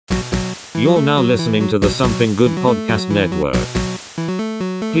You're now listening to the Something Good Podcast Network.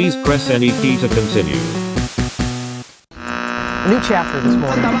 Please press any key to continue. A new chapter this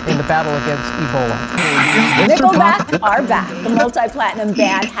morning in the battle against Ebola. Nickelback are back. The multi-platinum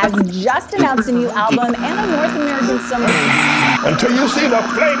band has just announced a new album and a North American summer. Until you see the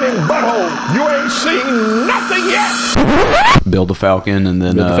flaming butthole, you ain't seen nothing yet. Build the Falcon and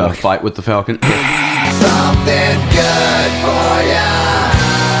then fight with the Falcon. Something good for ya.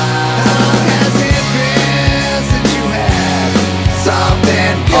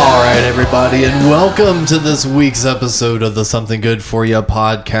 Alright everybody, and welcome to this week's episode of the Something Good For Ya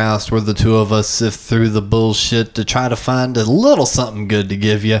podcast, where the two of us sift through the bullshit to try to find a little something good to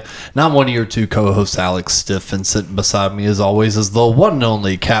give you. And I'm one of your two co-hosts, Alex Stiff, and sitting beside me as always is the one and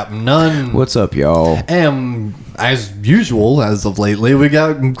only Captain Nunn. What's up, y'all? And as usual, as of lately, we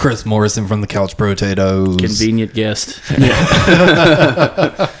got Chris Morrison from the Couch Potatoes. Convenient guest.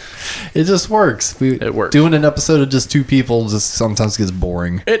 It just works. It works. Doing an episode of just two people just sometimes gets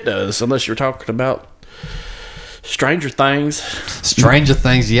boring. It does, unless you're talking about Stranger Things. Stranger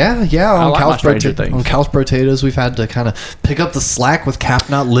Things, yeah. On Couch Potatoes, we've had to kind of pick up the slack with Cap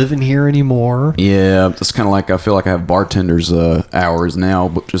not living here anymore. Yeah, it's kind of like I feel like I have bartender's hours now,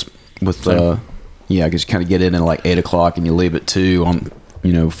 but just with I guess you kind of get in at like 8 o'clock and you leave at 2 on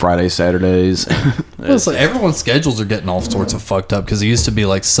Fridays, Saturdays. Well, it's like everyone's schedules are getting all sorts of fucked up, because it used to be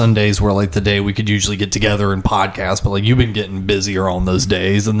like Sundays were like the day we could usually get together and podcast, but like you've been getting busier on those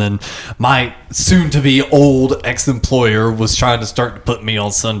days, and then my soon-to-be old ex-employer was trying to start to put me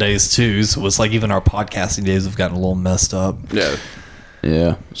on Sundays too, so it's like even our podcasting days have gotten a little messed up.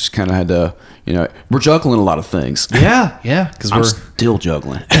 Yeah, just kind of had to, we're juggling a lot of things. Yeah, because I'm still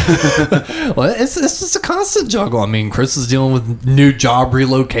juggling. Well, it's just a constant juggle. I mean, Chris is dealing with new job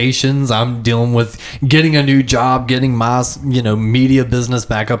relocations. I'm dealing with getting a new job, getting my, media business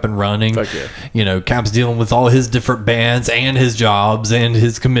back up and running. Fuck yeah. Cap's dealing with all his different bands and his jobs and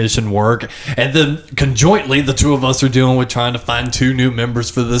his commission work. And then conjointly, the two of us are dealing with trying to find 2 new members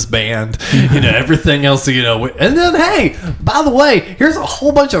for this band. Everything else, And then, hey, by the way, here's a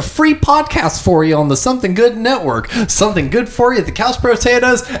whole bunch of free podcasts for you on the Something Good Network. Something Good For You, the Couch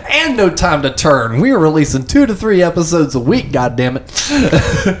Potatoes, and No Time to Turn. We are releasing 2 to 3 episodes a week, goddammit.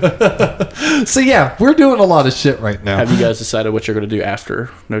 So yeah, we're doing a lot of shit right now. Have you guys decided what you're going to do after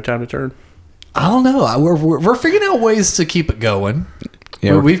No Time to Turn? I don't know. We're figuring out ways to keep it going.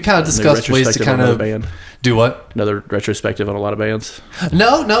 Yeah, we've kind of discussed ways to kind of do what? Another retrospective on a lot of bands?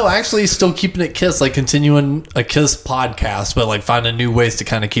 No, actually still keeping it Kiss, like continuing a Kiss podcast, but like finding new ways to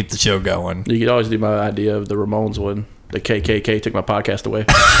kind of keep the show going. You could always do my idea of the Ramones one. The KKK took my podcast away.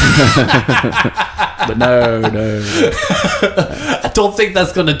 But no. I don't think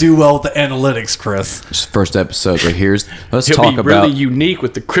that's going to do well with the analytics, Chris. Just first episode right here. Let's It'll talk be about really unique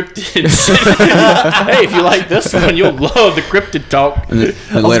with the cryptid. Hey, if you like this one, you'll love the cryptid talk. And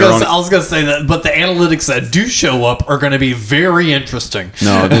I was going to say that, but the analytics that do show up are going to be very interesting.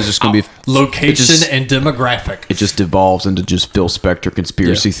 No, this is just going to be location and demographic. It just devolves into just Phil Spector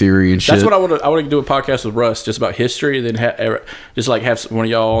conspiracy theory and shit. That's what I want to. I want to do a podcast with Russ just about history. Then just like have one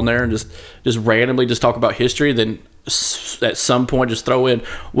of y'all on there and just randomly just talk about history. Then at some point just throw in,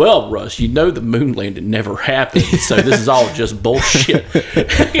 well, Russ, the moon landing never happened, so this is all just bullshit.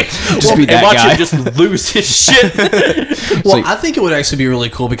 Just be that watch guy. him just lose his shit. Well, I think it would actually be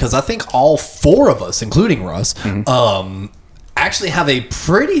really cool, because I think all 4 of us, including Russ, actually have a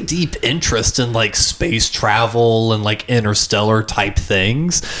pretty deep interest in like space travel and like interstellar type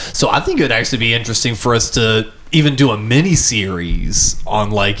things. So I think it would actually be interesting for us to even do a mini series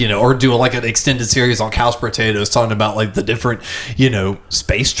on or do like an extended series on Couch Potatoes talking about like the different,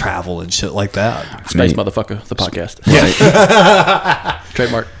 space travel and shit like that. Space motherfucker, the podcast. Right.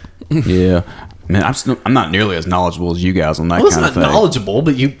 Trademark. Yeah. Man, I'm not nearly as knowledgeable as you guys on that Well, it's kind of not thing. knowledgeable,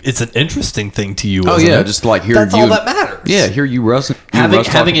 but it's an interesting thing to you. Oh isn't yeah, it? just like hear that's you. all that matters. Yeah, hear you, Russ.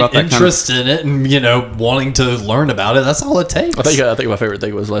 Having an interest in it and wanting to learn about it. That's all it takes. I think my favorite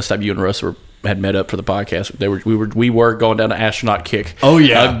thing was last time you and Russ had met up for the podcast. We were going down an astronaut kick. Oh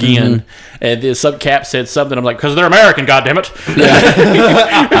yeah, again. And then some Cap said something. I'm like, because they're American, goddammit.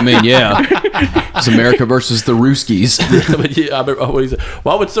 Yeah. I mean, yeah, it's America versus the Ruskies. But yeah, I remember always,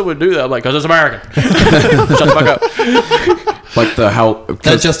 why would someone do that? I'm like, because it's American. Shut the fuck up. Like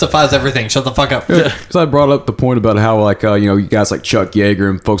that justifies everything. Shut the fuck up. Because I brought up the point about how you guys like Chuck Yeager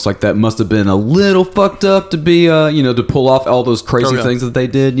and folks like that must have been a little fucked up to be to pull off all those crazy things that they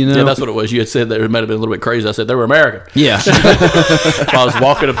did. Yeah, that's what it was. You had said that it might have been a little bit crazy. I said they were American. Yeah. While I was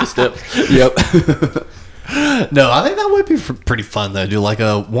walking up the steps. Yep. No, I think that would be pretty fun though. Do like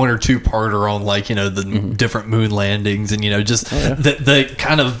a 1 or 2 parter on the different moon landings and just the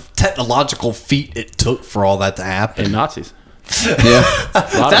kind of technological feat it took for all that to happen. And Nazis. Yeah.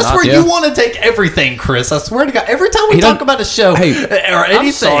 That's where you want to take everything, Chris. I swear to God. Every time we talk about a show or anything,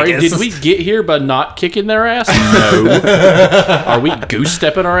 I'm sorry. Did we get here by not kicking their ass? No. Are we goose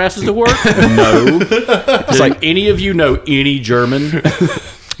stepping our asses to work? No. Does like any of you know any German?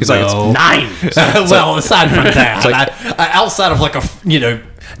 He's like, it's 9. Well, aside from that, outside of like a,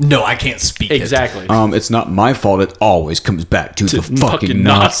 no, I can't speak exactly. It's not my fault. It always comes back to the fucking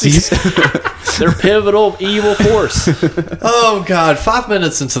Nazis. They're pivotal evil force. Oh God! 5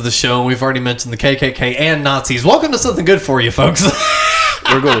 minutes into the show, and we've already mentioned the KKK and Nazis. Welcome to Something Good for You, folks.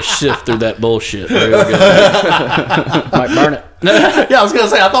 We're going to shift through that bullshit. Might burn it. Yeah, I was going to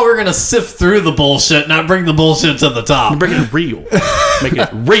say, I thought we were going to sift through the bullshit, not bring the bullshit to the top. Bring it real. Make it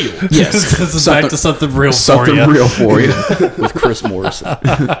real. Yes. This is back to something real for you. Something real for you. With Chris Morrison.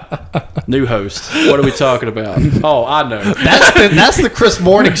 New host. What are we talking about? Oh, I know. That's the Chris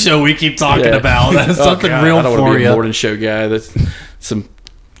Morning Show we keep talking about. That's something real I don't for want to be you. a morning show guy. That's some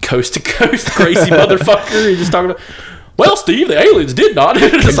coast to coast crazy motherfucker. You're just talking about, well, Steve, the aliens did not.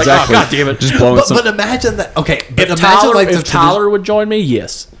 It's like, oh, God damn it. Just blowing But imagine that. Okay, but If imagine Tyler would join me,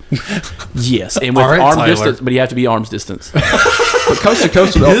 yes. Yes, and with All right, arm Tyler. distance, but you have to be arm's distance. But coast to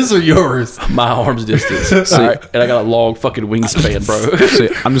coast with his or yours. My arm's distance. All right, and I got a long fucking wingspan, bro. See,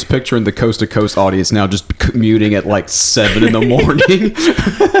 I'm just picturing the coast to coast audience now just commuting at like 7 in the morning.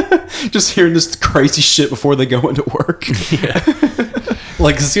 Just hearing this crazy shit before they go into work.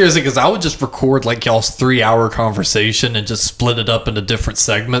 Like, seriously, because I would just record like y'all's 3-hour conversation and just split it up into different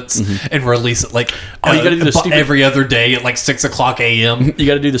segments and release it like you gotta do the stupid- every other day at like 6:00 a.m. You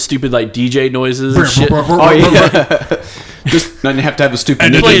got to do the stupid like DJ noises and shit. Oh, yeah. Just not have to have a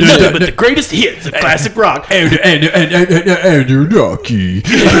stupid Playing nothing but the greatest hits of classic rock. Andrew Nucky.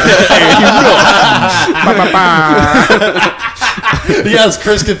 Yes,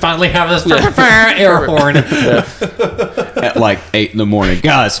 Chris could finally have this air horn. At like 8 in the morning.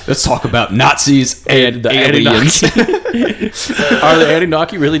 Guys, let's talk about Nazis and the aliens. Are the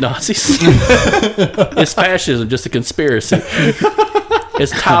Anunnaki really Nazis? It's fascism, just a conspiracy.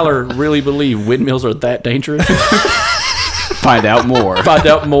 Does Tyler really believe windmills are that dangerous? Find out more. Find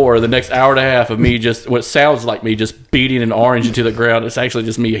out more. The next hour and a half of me just, what sounds like me just beating an orange into the ground. It's actually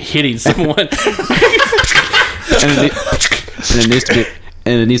just me hitting someone.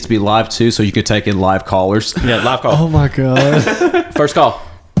 And it needs to be live too, so you can take in live callers. Yeah, live call. Oh my God. First call.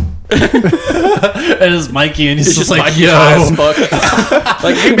 And it's Mikey, and he's It's just just like, Mikey high as fuck.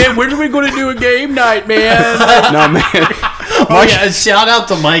 Like, hey man, when are we going to do a game night, man? No, man. Oh yeah, and shout out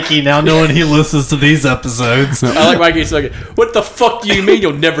to Mikey now knowing he listens to these episodes. I like Mikey. He's like, what the fuck do you mean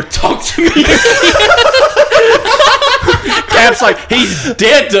you'll never talk to me again? Cap's like, he's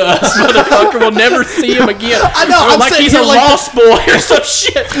dead to us, motherfucker. We'll never see him again. I know, I'm like sitting he's here a like- lost boy or some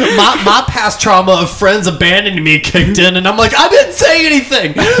shit. My past trauma of friends abandoning me kicked in, and I'm like, I didn't say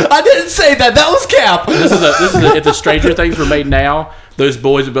anything. I didn't say that. That was Cap. This is if the Stranger Things were made now, those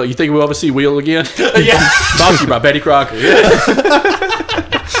boys would be like, you think we'll ever see Will again? Yeah. Brought to you by Betty Crocker.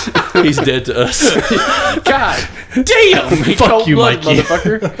 He's dead to us. God damn. He Fuck you, cold-blooded, Mikey.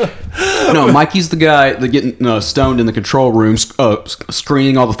 motherfucker. No, Mikey's the guy that getting stoned in the control room,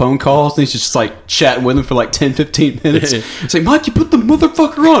 screening all the phone calls. And he's just like chatting with him for like 10-15 minutes. Say, Mikey, put the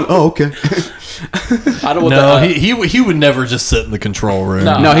motherfucker on. Oh, okay. I don't want No, that. he would never just sit in the control room.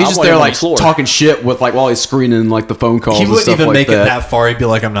 No. No, he's I just want there him on like the floor. talking shit with like while he's screening like the phone calls. He and wouldn't stuff even like make that. it that far. He'd be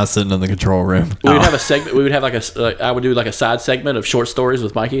like, I'm not sitting in the control room. We would have a segment. We would have I would do like a side segment of short stories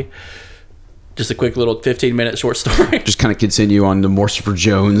with Mikey. Just a quick little 15-minute short story. Just kind of continue on the Mortimer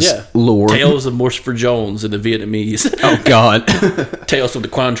Jones lore. Tales of Mortimer Jones and the Vietnamese. Oh God. Tales from the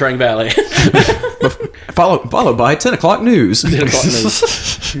Quang Trang Valley. Followed by 10 o'clock news. 10 o'clock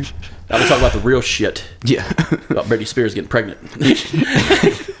news. I would talk about the real shit. Yeah. About Britney Spears getting pregnant.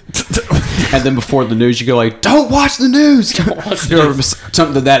 And then before the news, you go like, "Don't watch the news." watch the Or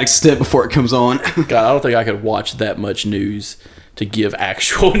something to that extent before it comes on. God, I don't think I could watch that much news to give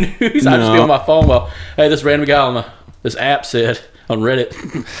actual news. I'd just be on my phone. Well, hey, this random guy on this app said on Reddit.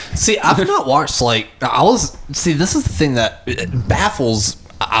 See, I've not watched this is the thing that baffles.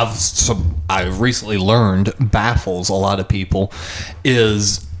 I've recently learned baffles a lot of people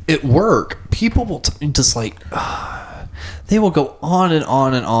is at work. People will just like they will go on and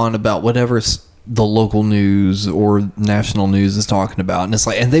on and on about whatever's the local news or national news is talking about, and it's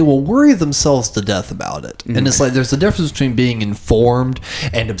like, and they will worry themselves to death about it. And it's like, there's a difference between being informed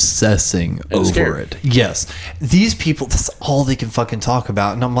and obsessing over scared. it. Yes, these people, that's all they can fucking talk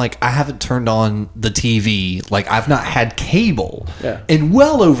about. And I'm like, I haven't turned on the TV, like I've not had cable in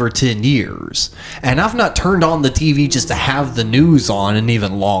well over 10 years, and I've not turned on the TV just to have the news on, and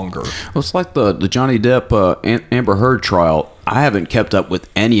even longer. Well, it's like the Johnny Depp Amber Heard trial. I haven't kept up with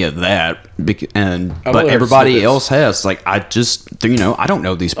any of that, but everybody else has. Like, I just, I don't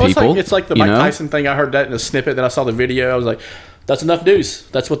know these people. It's like the Mike Tyson thing. I heard that in a snippet. Then I saw the video. I was like, that's enough news.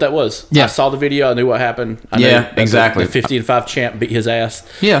 That's what that was. Yeah. I saw the video. I knew what happened. I Yeah, knew exactly. The 50-5 champ beat his ass.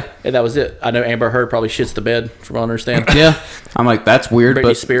 Yeah. And that was it. I know Amber Heard probably shits the bed, from what I understand. Yeah. I'm like, that's weird. Britney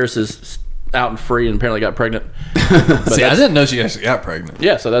But Spears is out and free and apparently got pregnant. See, I didn't know she actually got pregnant.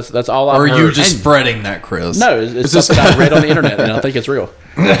 Yeah, so that's all I've Or are heard. you just spreading that, Chris? No, it's something I read on the internet, and I think it's real.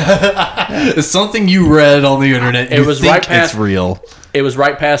 It's something you read on the internet. It was right past it's real. It was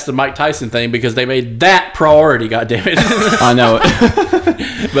right past the Mike Tyson thing because they made that priority. Goddammit! I know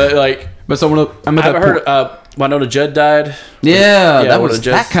it. But like, someone, I haven't heard. Winona Judd died. Yeah, that Winona was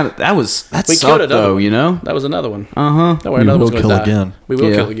Judd. that We sucked killed another though. one. That was another one. Uh-huh. Don't worry, another will one's going kill to die again. We will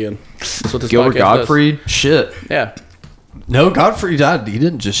Yeah. kill again. That's what this Gilbert podcast Gottfried. Shit. does. Yeah. No, Godfrey died. He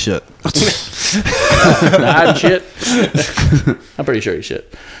didn't just shit. I'm shit. I'm pretty sure you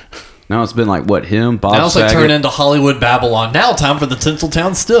shit. Now it's been like what him, Bob Now it's like Saget. turned into Hollywood Babylon. Now time for the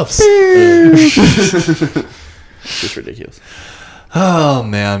Tinseltown Stiffs. It's ridiculous. Oh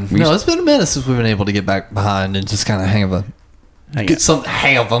man, no, it's been a minute since we've been able to get back behind and just kind of have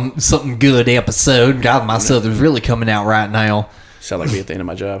something good episode. God, my Southern's really coming out right now. Sound like me at the end of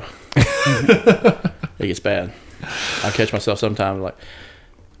my job. It gets bad. I catch myself sometimes like,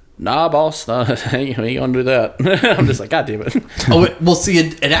 nah, boss, I ain't gonna do that. I'm just like, God damn it. Well, see,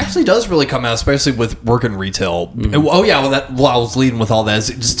 it actually does really come out, especially with working retail. Oh yeah, well, I was leading with all that. Is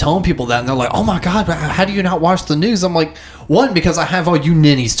just telling people that, and they're like, "Oh my God, how do you not watch the news?" I'm like, one, because I have all you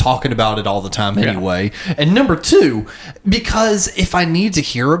ninnies talking about it all the time anyway, and number two, because if I need to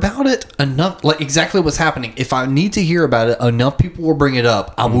hear about it enough, like exactly what's happening, if I need to hear about it, enough people will bring it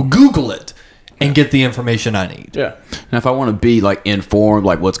up. I will Google it and get the information I need. Yeah. And if I want to be like informed,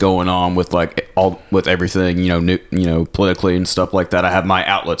 like what's going on with like with everything, politically and stuff like that, I have my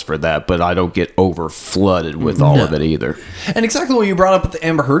outlets for that, but I don't get over flooded with all of it either. And exactly what you brought up with the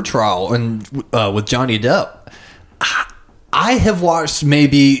Amber Heard trial and with Johnny Depp, I have watched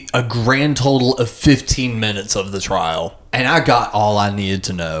maybe a grand total of 15 minutes of the trial, and I got all I needed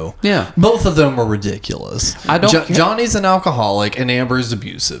to know. Yeah. Both of them were ridiculous. I don't care. Johnny's an alcoholic and Amber's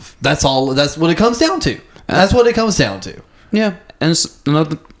abusive. That's all. That's what it comes down to. That's what it comes down to. Yeah, and it's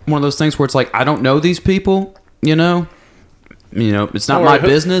another one of those things where it's like I don't know these people, it's not my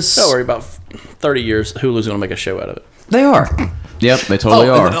business. Don't worry, about 30 years, Hulu's going to make a show out of it. They are. Yep, they totally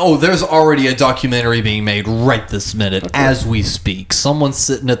are. Oh, there's already a documentary being made right this minute as we speak. Someone's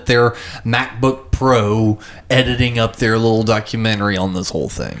sitting at their MacBook Pro editing up their little documentary on this whole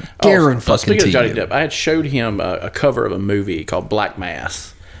thing. Speaking of Johnny Depp, I had showed him a cover of a movie called Black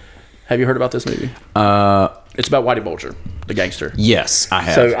Mass. Have you heard about this movie? It's about Whitey Bulger, the gangster. Yes, I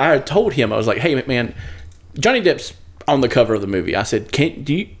have. So I had told him, I was like, hey, man, Johnny Depp's on the cover of the movie. I said, who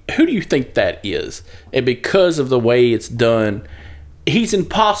do you think that is? And because of the way it's done, he's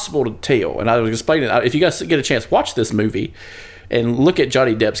impossible to tell. And I was explaining, if you guys get a chance, watch this movie and look at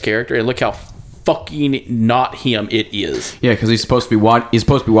Johnny Depp's character and look how fucking not him it is. Yeah, because he's supposed to be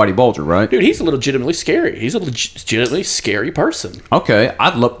Whitey Bulger, right? Dude, he's legitimately scary. He's a legitimately scary person. Okay,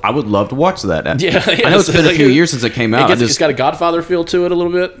 I would love to watch that. Yeah, I know it's been a few years since it came out. It's got a Godfather feel to it a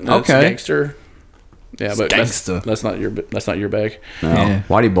little bit. It's Okay. gangster. Yeah, but gangster. That's not your bag. No, Yeah.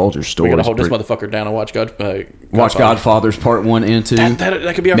 Whitey Bulger's story. We gotta hold this motherfucker down and watch Watch Godfather's Part 1 and 2.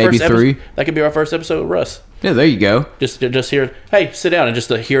 That could be our maybe first 3. episode. That could be our first episode with Russ. Yeah, there you go. Just hear, hey, sit down, and just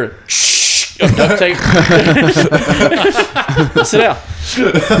to hear, shh, duct tape. Sit down.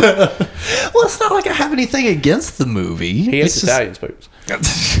 Well, it's not like I have anything against the movie. He hates Italians, folks.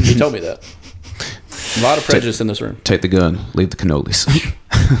 He told me that. A lot of prejudice in this room. Take the gun, leave the cannolis.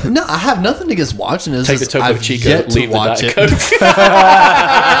 No, I have nothing against watching it. Take the Topo I've Chico, yet to leave the watch Diet it. Coke.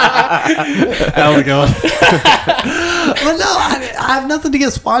 How we going? Well, no, I have nothing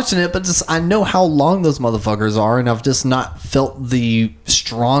against watching it, but just I know how long those motherfuckers are, and I've just not felt the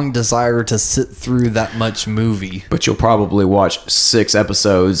strong desire to sit through that much movie. But you'll probably watch 6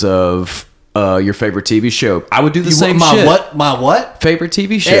 episodes of your favorite TV show. I would do the same my shit. what? My what? Favorite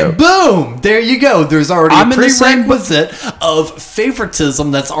TV show. And boom! There you go. There's already I'm a in the same prerequisite of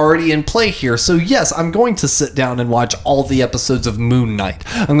favoritism that's already in play here. So yes, I'm going to sit down and watch all the episodes of Moon Knight.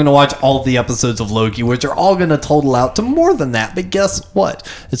 I'm going to watch all the episodes of Loki, which are all going to total out to more than that. But guess what?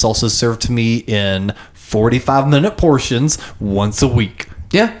 It's also served to me in 45-minute portions once a week.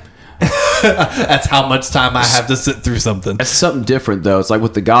 Yeah. That's how much time I have to sit through something. It's something different though. It's like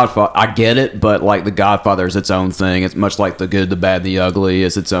with The Godfather, I get it, but like The Godfather is its own thing. It's much like The Good, the Bad, the Ugly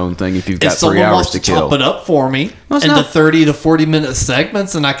is its own thing. If you've got If someone 3 hours wants to to kill, chop it up for me it's into not- 30 to 40-minute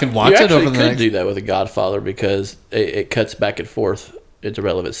segments, and I can watch You it actually over the could next. do that with The Godfather because it cuts back and forth into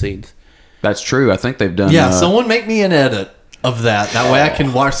relevant scenes. that's true. I think they've done. Yeah, someone make me an edit of that. That way I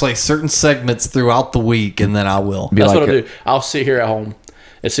can watch like certain segments throughout the week, and then I will. Be That's like what I'll a- do. I'll sit here at home.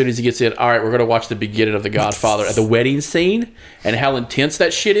 As soon as he gets in, all right, we're going to watch the beginning of The Godfather at the wedding scene and how intense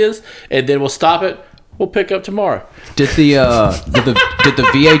that shit is, and then we'll stop it. We'll pick up tomorrow. Did the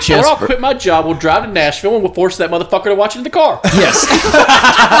VHS? Or I'll quit my job. We'll drive to Nashville and we'll force that motherfucker to watch it in the car. Yes.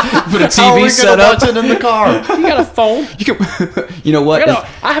 Put a How are we TV set gonna up. watch it in the car? You got a phone. You know what?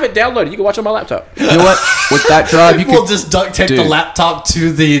 I have it downloaded. You can watch it on my laptop. You know what? With that drive, you We'll could just duct tape the Dude. laptop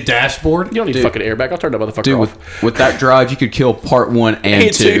to the dashboard. You don't need Dude. fucking airbag. I'll turn that motherfucker do off. with that drive, you could kill part 1 and Me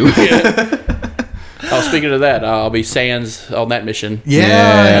 2. Yeah. Oh, speaking of that, I'll be Sans on that mission.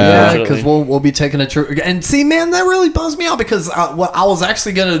 Yeah, Unfortunately. because we'll be taking a trip. And see, man, that really buzzed me out because I was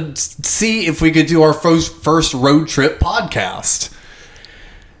actually gonna see if we could do our first road trip podcast.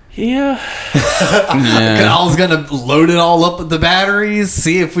 Yeah. I was gonna load it all up with the batteries,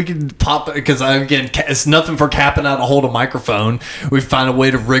 see if we could pop it. Because again, it's nothing for capping out a hold of microphone. We find a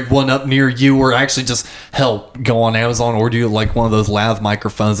way to rig one up near you, or actually just go on Amazon or do like one of those lav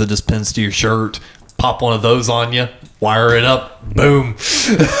microphones that just pins to your shirt. Pop one of those on you, wire it up, boom.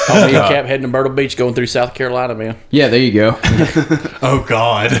 I'll be a Cap heading to Myrtle Beach going through South Carolina, man. Yeah, there you go. Oh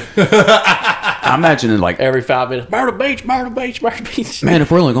God. I'm imagining like, Every 5 minutes, Myrtle Beach, Myrtle Beach, Myrtle Beach. man,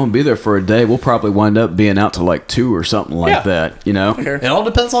 if we're only going to be there for a day, we'll probably wind up being out to like 2 or something like Yeah. that. You know? It all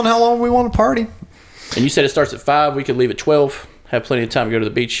depends on how long we want to party. And you said it starts at 5. We could leave at 12. Have plenty of time to go to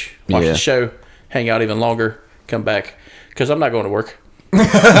the beach, watch Yeah. the show, hang out even longer, come back. Because I'm not going to work.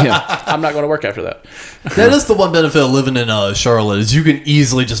 Yeah. I'm not going to work after that. That is the one benefit of living in Charlotte is you can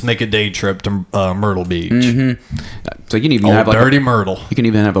easily just make a day trip to Myrtle Beach. So you can even Oh, have like dirty Myrtle. you can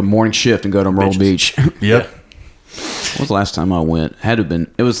even have a morning shift and go to Myrtle Beach. Yep. What was the last time I went? Had to have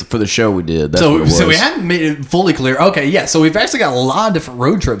been. It was for the show we did. That's what it was. So we hadn't made it fully clear. Okay, yeah. So we've actually got a lot of different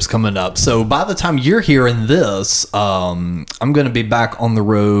road trips coming up. So by the time you're hearing this, I'm going to be back on the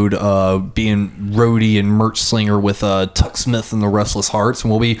road, being roadie and merch slinger with Tuck Smith and the Restless Hearts,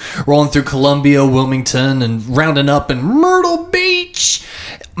 and we'll be rolling through Columbia, Wilmington, and rounding up in Myrtle Beach,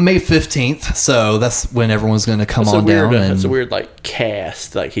 May 15th. So that's when everyone's going to come It's on down. And It's a weird like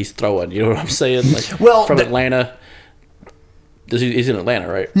cast like he's throwing. You know what I'm saying? Like Well, from Atlanta. He's in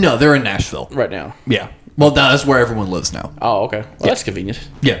Atlanta, right? no, they're in Nashville. Right now. Yeah. Well, that's where everyone lives now. Oh, okay. Well, that's convenient.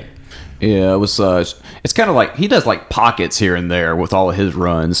 Yeah. Yeah, it was. It's kind of like he does like pockets here and there with all of his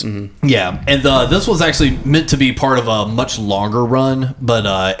runs. Yeah, and this was actually meant to be part of a much longer run,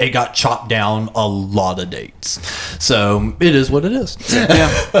 but it got chopped down a lot of dates. So it is what it is.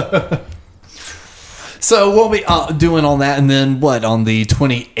 Yeah. So we'll be doing all that, and then what, on the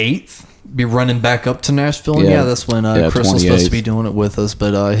 28th? Be running back up to Nashville. And Yeah. yeah, that's when Yeah, Chris was supposed to 28th. be doing it with us,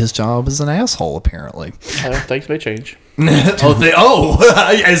 but his job is an asshole, apparently. Things may change. As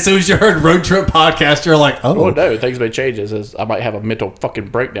soon as you heard Road Trip Podcast, you're like, Oh no, things may change. As I might have a mental fucking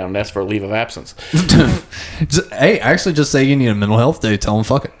breakdown and ask for a leave of absence. Hey, actually just say you need a mental health day. Tell him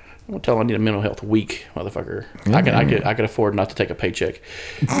fuck it. I'm gonna tell him I need a mental health week, motherfucker. I could afford not to take a paycheck.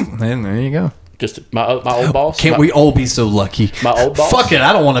 And there you go. Just my old boss. Can't we all be so lucky? My old boss. Fuck it,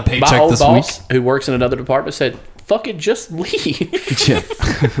 I don't want a My paycheck old this boss, week. who works in another department, said, "Fuck it, just leave.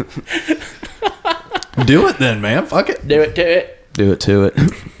 Do it then, man. Fuck it. Do it, do it." Do it to it.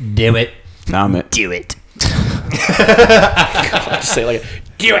 Do it. I'm it. Do it. Just say it like,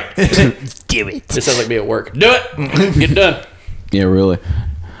 "Do it, Do it. It sounds like me at work. Do it. Get it done. Yeah, really.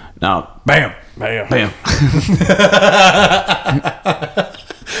 Now, Bam. Bam. bam.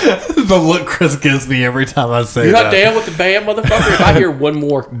 The look Chris gives me every time I say You're that. not down with the bam, motherfucker. If I hear one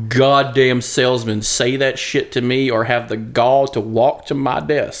more goddamn salesman say that shit to me or have the gall to walk to my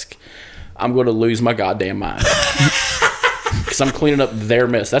desk, I'm going to lose my goddamn mind. Because I'm cleaning up their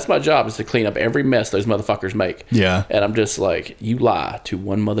mess. That's my job, is to clean up every mess those motherfuckers make. Yeah. And I'm just like, you lie to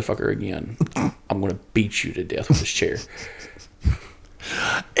one motherfucker again, I'm going to beat you to death with this chair.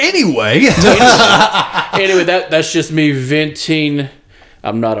 Anyway. Anyway, that's just me venting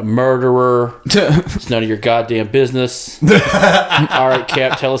I'm not a murderer. It's none of your goddamn business. All right,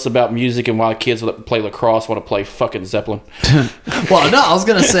 Cap, tell us about music and why kids that play lacrosse want to play fucking Zeppelin. Well, no, I was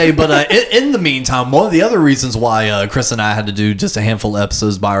going to say, but in the meantime, one of the other reasons why Chris and I had to do just a handful of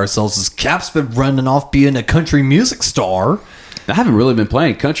episodes by ourselves is Cap's been running off being a country music star. I haven't really been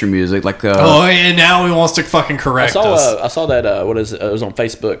playing country music like. And now he wants to fucking correct us. I saw that. What is it? It was on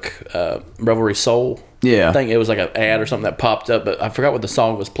Facebook. Revelry Soul. Yeah. I think it was like an ad or something that popped up, but I forgot what the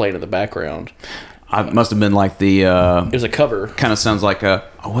song was playing in the background. I must have been like the. It was a cover. Kind of sounds like a.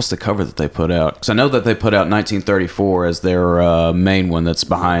 Oh, what's the cover that they put out? Because I know that they put out 1934 as their main one that's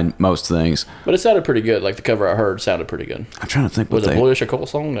behind most things. But it sounded pretty good. Like the cover I heard sounded pretty good. I'm trying to think. Was it Blue Oyster Cult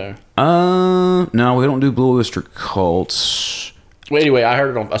song? No. No, we don't do Blue Oyster Cult. Well, anyway, I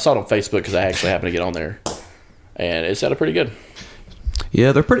saw it on Facebook because I actually happened to get on there, and it sounded pretty good.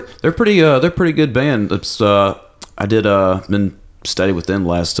 Yeah, they're pretty good band. It's I did been studying with them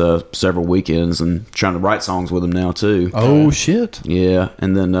last several weekends and trying to write songs with them now too. Oh shit! Yeah,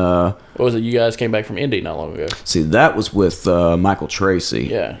 and then what was it? You guys came back from Indy not long ago. See, that was with Michael Tracy.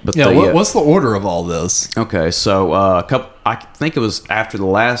 Yeah, but what's the order of all this? Okay, so I think it was after the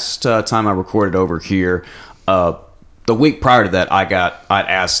last time I recorded over here. The week prior to that, I'd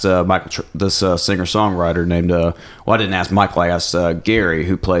asked this singer-songwriter named, I didn't ask Michael, I asked Gary,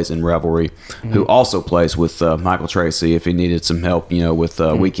 who plays in Revelry, who also plays with Michael Tracy, if he needed some help, with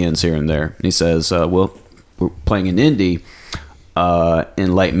weekends here and there. And he says, well, we're playing in Indy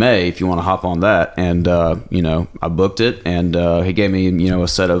in late May, if you want to hop on that. And, I booked it, and he gave me,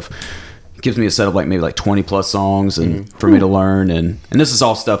 gives me a set of maybe 20 plus songs and for me to learn, and this is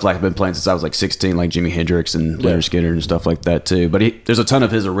all stuff I've been playing since I was 16, like Jimi Hendrix and Leonard Skinner and stuff like that too. But there's a ton of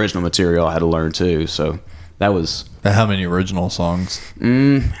his original material I had to learn too, so that was. How many original songs?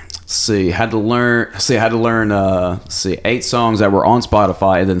 I had to learn 8 songs that were on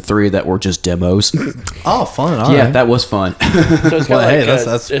Spotify and then 3 that were just demos. Oh, fun! All yeah, right. that was fun. So it's kind of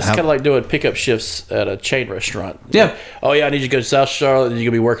that's kind of like doing pickup shifts at a chain restaurant. Yeah. Oh yeah, I need you to go to South Charlotte, and you're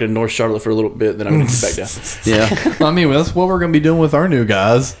gonna be working in North Charlotte for a little bit, then I'm gonna get back down. Yeah. I mean, that's what we're going to be doing with our new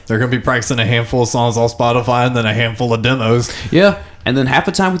guys. They're going to be practicing a handful of songs on Spotify and then a handful of demos. Yeah, and then half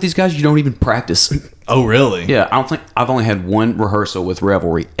the time with these guys, you don't even practice. Oh, really? Yeah, I don't think I've only had one rehearsal with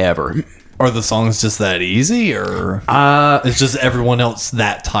Revelry ever. Are the songs just that easy, or it's just everyone else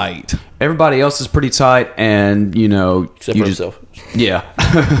that tight? Everybody else is pretty tight, and Except for himself. Yeah.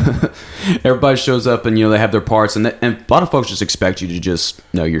 Everybody shows up, and they have their parts, and a lot of folks just expect you to just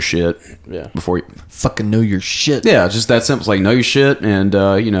know your shit. Yeah. Before you Fucking know your shit. Yeah, just that simple. It's like know your shit, and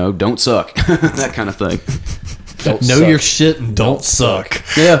don't suck. That kind of thing. Don't know suck. your shit and don't suck.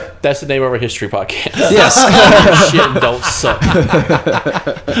 Yeah. That's the name of our history podcast. Yes. Shit and don't suck.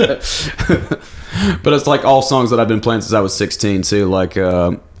 But it's like all songs that I've been playing since I was 16 too. Like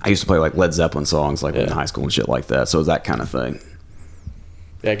I used to play like Led Zeppelin songs in high school and shit like that. So it's that kind of thing.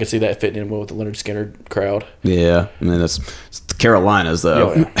 Yeah, I can see that fitting in well with the Leonard Skinner crowd. Yeah, I mean it's the Carolinas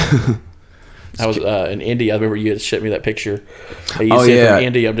though. Yeah. I was in Indy. I remember you had shipped me that picture. From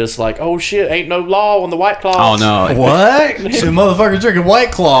Indy. I'm just like, oh shit, ain't no law on the White Claw. Oh no, what? This motherfucker drinking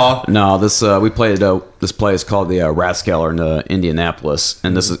White Claw. No, this we played this place called the Rathskeller in Indianapolis,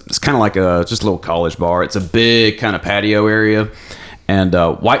 and it's kind of like just a little college bar. It's a big kind of patio area, and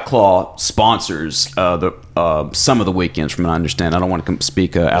White Claw sponsors some of the weekends. From what I understand, I don't want to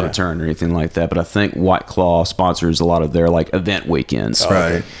speak out of turn or anything like that, but I think White Claw sponsors a lot of their event weekends.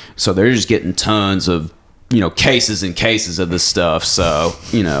 Right. So they're just getting tons of cases and cases of this stuff. So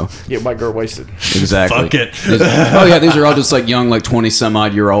Get white girl wasted. exactly. Fuck it. Oh yeah, these are all just young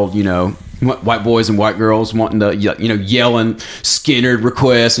 20-some-odd-year-old white boys and white girls wanting to yelling Skinner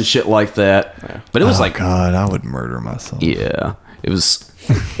requests and shit like that. Yeah. But it was God, I would murder myself. Yeah, it was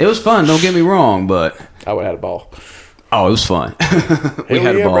fun. Don't get me wrong, but I would have had a ball. oh, it was fun. We Hell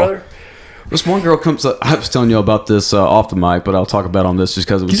had yeah, a ball. brother. This one girl comes up. I was telling you about this off the mic, but I'll talk about on this just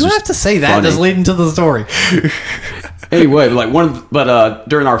because it was. You don't just have to say that. funny. Just lead into the story. Anyway,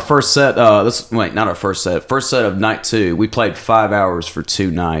 during our first set, not our first set. First set of night 2, we played 5 hours for 2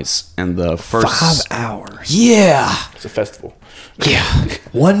 nights, and the first 5 hours. Yeah. It's a festival. Yeah.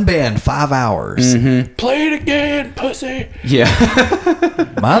 One band, 5 hours. Mm-hmm. Play it again, pussy. Yeah.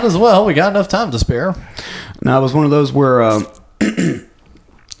 Might as well. We got enough time to spare. Now it was one of those where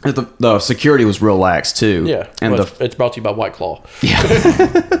the security was real lax too. Yeah, and it's brought to you by White Claw.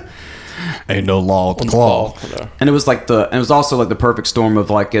 Yeah. Ain't no law with the claw. No. And it was also the perfect storm of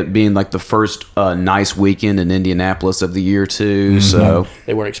it being the first nice weekend in Indianapolis of the year too. Mm-hmm. So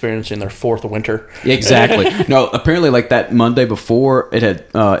they weren't experiencing their 4th winter. Exactly. No, apparently that Monday before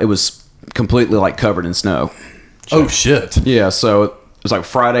it was completely covered in snow. Oh shit. Yeah, so was like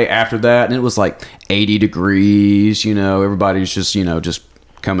Friday after that, and it was like 80 degrees. Everybody's just just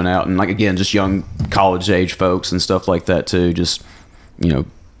coming out, and like again, just young college age folks and stuff like that too. Just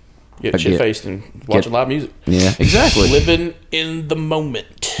Get shit faced and watching live music. Yeah, exactly. Living in the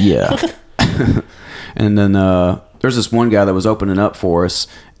moment. Yeah. And then there's this one guy that was opening up for us,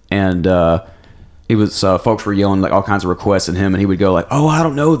 and he was folks were yelling like all kinds of requests at him, and he would go like, "Oh, I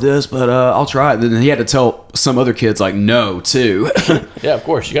don't know this, but I'll try it." And then he had to tell some other kids like no too. Yeah, of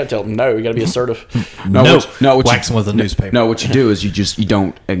course you got to tell them no. You got to be assertive. Wax them with a newspaper. No, what you do is you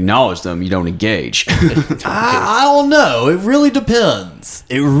don't acknowledge them. You don't engage. I don't know. It really depends.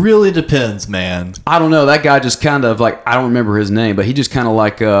 It really depends, man. I don't know. That guy just kind of like, I don't remember his name, but he just kind of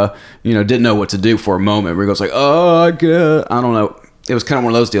like didn't know what to do for a moment. Where he goes like, "Oh, I don't know." It was kind of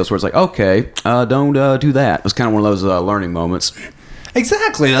one of those deals where it's like, okay, don't do that. It was kind of one of those learning moments.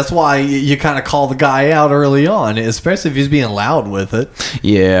 Exactly. That's why you kind of call the guy out early on, especially if he's being loud with it.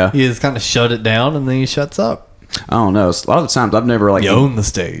 Yeah. You just kind of shut it down, and then he shuts up. I don't know. A lot of the times I've never like... You own the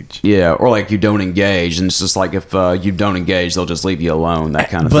stage. Yeah, or like you don't engage, and it's just like if you don't engage, they'll just leave you alone, that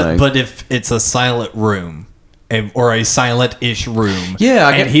kind of thing. But if it's a silent room... or a silent-ish room. Yeah.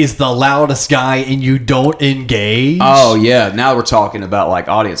 And he's the loudest guy and you don't engage. Oh, yeah. Now we're talking about, like,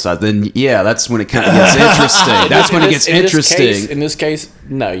 audience size. Then, yeah, that's when it kind of gets interesting. That's when it gets interesting. In this case,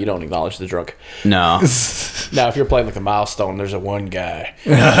 no, you don't acknowledge the drunk. No. Now, if you're playing like a milestone, there's a one guy.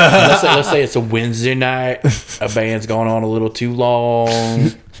 Let's say it's a Wednesday night. A band's going on a little too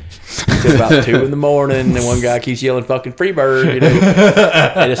long. Till about 2 in the morning, and one guy keeps yelling "fucking Freebird," and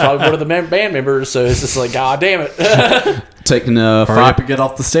it's probably one of the band members. So it's just like, God damn it! Taking hurry up and get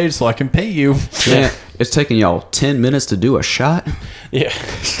off the stage so I can pay you. Yeah, it's taking y'all 10 minutes to do a shot. Yeah.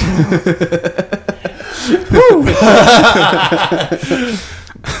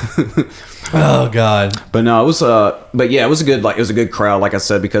 Oh God! But no, it was it was a good crowd, like I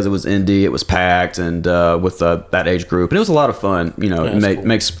said, because it was indie, it was packed, and with that age group, and it was a lot of fun. It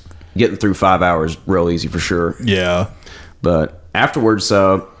makes getting through 5 hours real easy for sure. Yeah. But afterwards,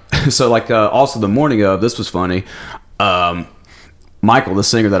 also the morning of, this was funny. Michael, the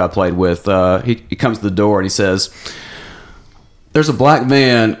singer that I played with, he comes to the door and he says, "There's a black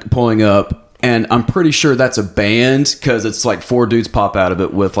van pulling up. And I'm pretty sure that's a band because it's like 4 dudes pop out of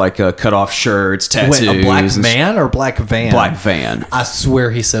it with like cut off shirts, tattoos." Wait, a black man or black van? Black van. I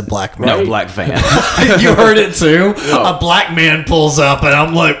swear he said black man. No, black van. You heard it too? Oh. A black man pulls up and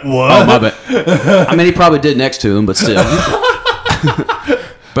I'm like, what? Oh, my bad. I mean, he probably did next to him, but still.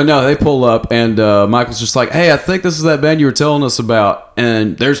 But no, they pull up, and Michael's just like, "Hey, I think this is that band you were telling us about."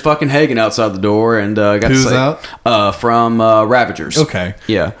 And there's fucking Hagen outside the door, and who's out? From Ravagers. Okay.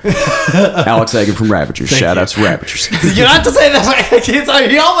 Yeah. Alex Hagen from Ravagers. Shout out to Ravagers. You don't have to say that.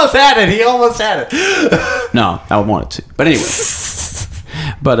 He almost had it. No, I wanted to. But anyway.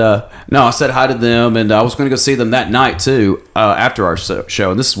 But no, I said hi to them, and I was going to go see them that night, too, after our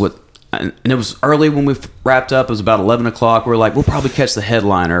show. And this is what... And it was early when we wrapped up. It was about 11 o'clock. We were like, we'll probably catch the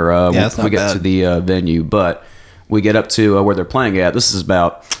headliner when we get to the venue. But we get up to where they're playing at. This is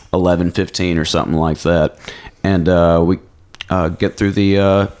about 11:15 or something like that. And we get through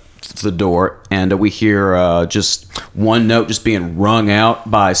the door, and we hear just one note just being rung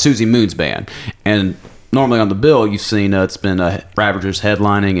out by Susie Moon's band. And normally on the bill, you've seen it's been Ravagers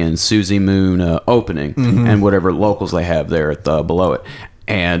headlining and Susie Moon opening, and whatever locals they have there at below it.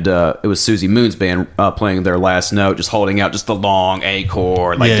 And it was Susie Moon's band playing their last note, just holding out just the long A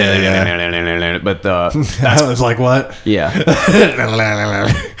chord, like. But I was like, what? Yeah.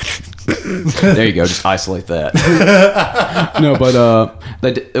 There you go. Just isolate that. No, but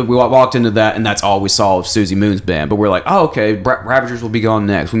we walked into that, and that's all we saw of Susie Moon's band. But we're like, oh, okay, Ravagers will be gone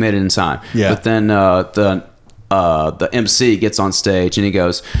next. We made it in time. Yeah. But then the MC gets on stage and he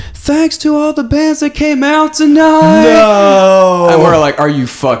goes, "Thanks to all the bands that came out tonight." No. And we're like, are you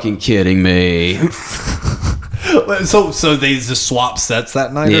fucking kidding me? So they just swapped sets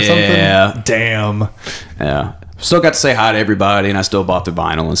that night or something? Yeah. Damn. Yeah. Still got to say hi to everybody, and I still bought the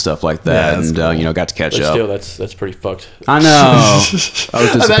vinyl and stuff like that, and cool. Got to catch But up. still, that's pretty fucked. I know. I was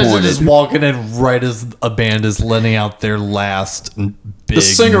disappointed. Imagine just walking in right as a band is letting out their last big The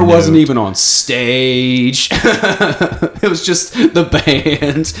singer note. wasn't even on stage. It was just the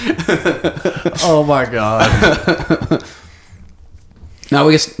band. Oh my God. No,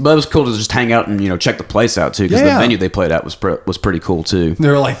 I guess, but it was cool to just hang out and check the place out too, because the venue they played at was pretty cool too. They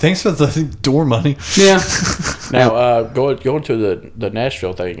were like, "Thanks for the door money." Yeah. Now, going to the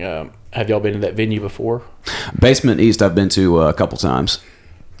Nashville thing. Have y'all been to that venue before? Basement East, I've been to a couple times.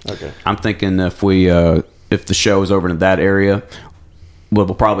 Okay. I'm thinking if the show is over in that area, what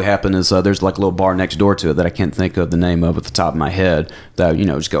will probably happen is there's like a little bar next door to it that I can't think of the name of at the top of my head. That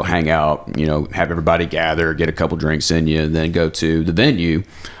just go hang out, have everybody gather, get a couple drinks in you, and then go to the venue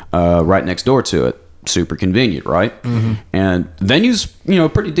right next door to it. Super convenient, right? Mm-hmm. And the venue's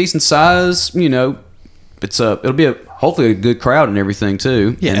pretty decent size. It'll be hopefully a good crowd and everything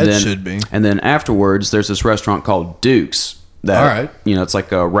too. Yeah, and it should be. And then afterwards, there's this restaurant called Duke's. That, all right. It's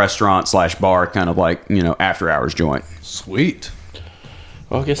like a restaurant / bar, kind of like after hours joint. Sweet.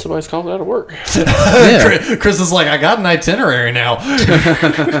 Well, I guess somebody's called out of work. Yeah. Chris is like, I got an itinerary now.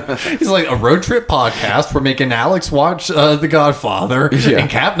 He's like, a road trip podcast. We're making Alex watch The Godfather, and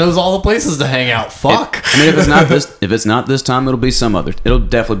Cap knows all the places to hang out. Fuck. If it's not this time, it'll be some other. It'll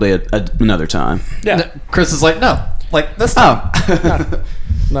definitely be another time. Yeah. Chris is like, no, like this time.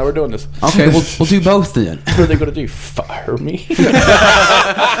 No, we're doing this. Okay, we'll do both then. What are they going to do? Fire me?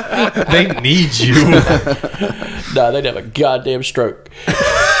 They need you. Nah, they'd have a goddamn stroke.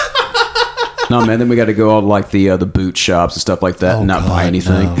 No, man. Then we got to go all to like the boot shops and stuff like that, and not buy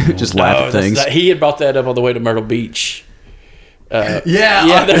anything. No. Just laugh at things. He had brought that up on the way to Myrtle Beach.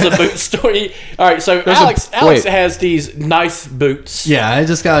 Yeah, there's a boot store. All right, so Alex has these nice boots. Yeah, I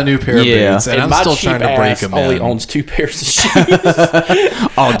just got a new pair of boots, and I'm my still cheap trying to break ass them. only owns 2 pairs of shoes.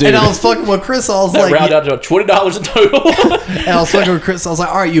 Oh, dude. And I was fucking with Chris. I was That like, round out to $20 in total. and I was fucking with Chris. I was like,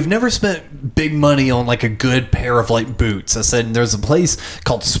 all right, you've never spent big money on like a good pair of like boots. I said, there's a place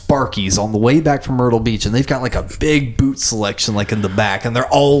called Sparky's on the way back from Myrtle Beach, and they've got like a big boot selection like in the back, and they're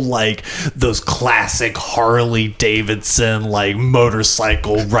all like those classic Harley Davidson like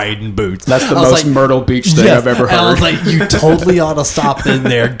motorcycle riding boots. That's the I was most like, Myrtle Beach thing yes. I've ever heard. And I was like, you totally ought to stop in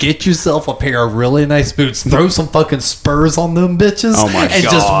there, get yourself a pair of really nice boots, throw some fucking spurs on them bitches, Oh my and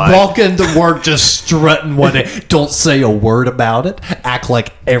God. just walk into work just strutting one day. Don't say a word about it. Act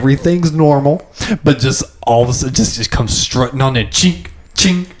like everything's normal, but just all of a sudden just come strutting on there. Chink,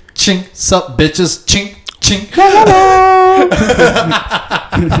 chink, chink. Sup, bitches? Chink, chink.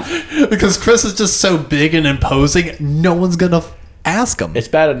 Because Chris is just so big and imposing, no one's gonna ask him. It's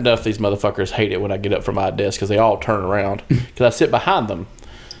bad enough these motherfuckers hate it when I get up from my desk because they all turn around because I sit behind them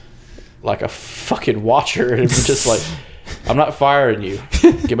like a fucking watcher and it's just like, I'm not firing you.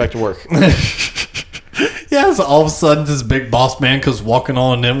 Get back to work. Yeah, so all of a sudden this big boss man comes walking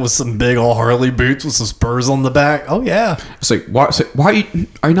on in with some big old Harley boots with some spurs on the back. Oh yeah. It's like, why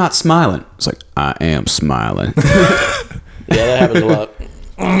are you not smiling? It's like, I am smiling. Yeah, that happens a lot.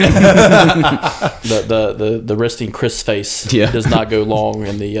 The resting Chris face does not go long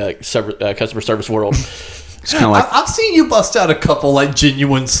in the customer service world. It's kind of like, I've seen you bust out a couple like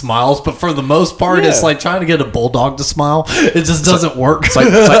genuine smiles, but for the most part, it's like trying to get a bulldog to smile. It just doesn't work. it's like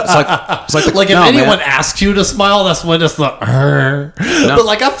Like if no, anyone man. asks you to smile, that's when it's the. But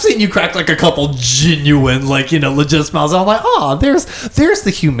like I've seen you crack like a couple genuine, like legit smiles. I'm like, oh, there's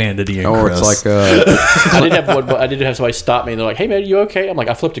the humanity in or Chris. it's like, I did have one, but I did have somebody stop me and they're like, "Hey man, you okay?" I'm like,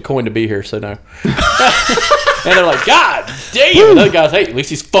 "I flipped a coin to be here, so no." And they're like, "God damn!" And the other guy's, "Hey, at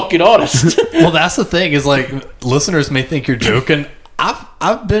least he's fucking honest." Well, that's the thing is like listeners may think you're joking.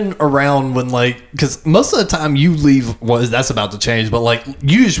 I've been around when because most of the time you leave, that's about to change, but like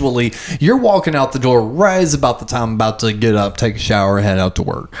usually you're walking out the door right as about the time I'm about to get up, take a shower, and head out to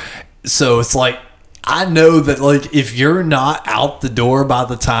work. So it's like I know that like if you're not out the door by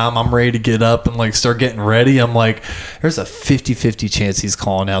the time I'm ready to get up and like start getting ready, I'm like, there's a 50-50 chance he's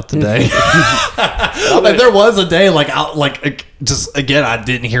calling out today. Like there was a day just again I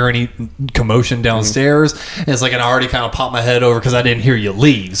didn't hear any commotion downstairs, and it's like, and I already kind of popped my head over because I didn't hear you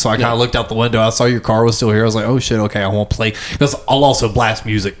leave, so I kind of looked out the window. I saw your car was still here. I was like, oh shit, okay, I won't play, because I'll also blast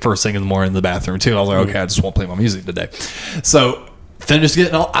music first thing in the morning in the bathroom too. I was like, okay, I just won't play my music today. So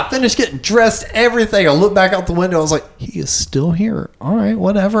I finished getting dressed, everything. I looked back out the window. I was like, he is still here. All right,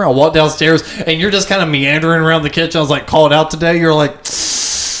 whatever. I walked downstairs, and you're just kind of meandering around the kitchen. I was like, call it out today. You're like,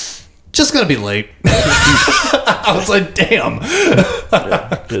 just gonna be late. I was like, damn.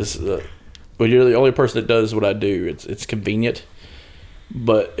 Because well, you're the only person that does what I do. It's convenient,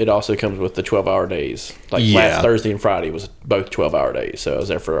 but it also comes with the 12-hour days. Like last Thursday and Friday was both 12-hour days, so I was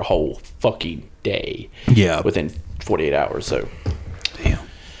there for a whole fucking day. Yeah, within 48 hours. So.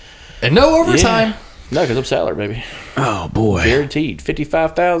 And no overtime. Yeah. No, because I'm salary, baby. oh boy, Guaranteed.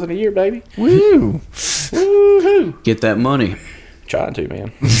 $55,000 a year, baby. Woo. Woohoo. get that money. Trying to,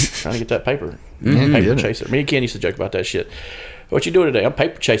 man. Trying to get that paper. Paper chaser. Me and Ken used to joke about that shit. What you doing today? I'm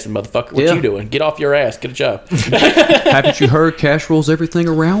paper chasing, motherfucker. What you doing? Get off your ass. Get a job. Haven't you heard? Cash rules everything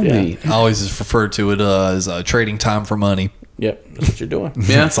around me. I always just refer to it as trading time for money. Yep, that's what you're doing.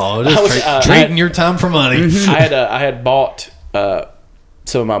 Yeah, that's all it is. I was, Trading your time for money. I had bought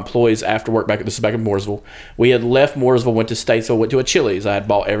some of my employees after work this is back in Mooresville. We had left Mooresville, went to Statesville, went to a Chili's. I had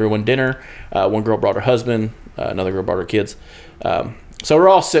bought everyone dinner. One girl brought her husband. Another girl brought her kids. So we're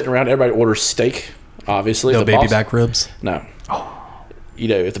all sitting around. Everybody orders steak, obviously. No The baby boss- back ribs. No. You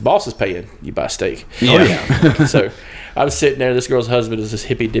know, if the boss is paying, you buy steak. Yeah. So I was sitting there. This girl's husband is this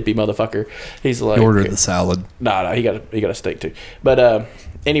hippy dippy motherfucker. He's like, You ordered the salad. No, he got a steak too. But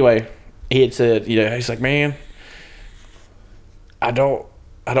anyway, he had said, you know, he's like, man, I don't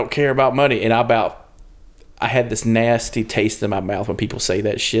care about money, and I had this nasty taste in my mouth when people say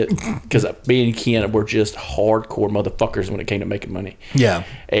that shit because me and Ken were just hardcore motherfuckers when it came to making money. Yeah.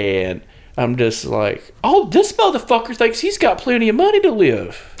 And I'm just like, oh, this motherfucker thinks he's got plenty of money to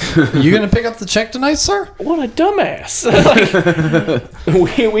live. You gonna pick up the check tonight, sir? What a dumbass.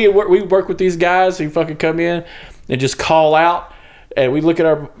 Like, we work with these guys who fucking come in and just call out, and we look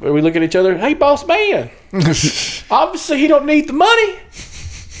at each other. Hey, boss man, obviously he don't need the money.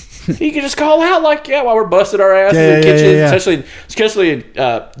 He can just call out like, while we're busting our ass in the kitchen, especially in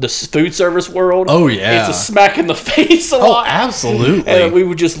the food service world. Oh, yeah. It's a smack in the face a Oh, lot. absolutely. And we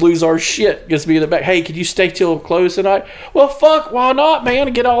would just lose our shit. Just be in the back. Hey, can you stay till close tonight? Well, fuck, why not, man?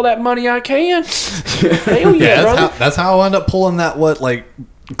 And get all that money I can. Hell yeah, brother. That's how I end up pulling that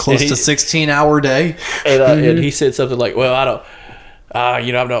close to 16-hour day. And he said something like, well, I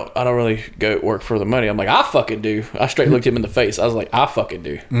don't really go work for the money. I'm like, I fucking do. I straight looked him in the face. I was like, I fucking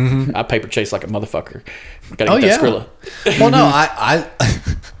do. Mm-hmm. I paper chase like a motherfucker. Gotta get that Skrilla. Well, no, I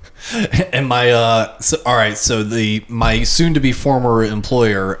and my my soon to be former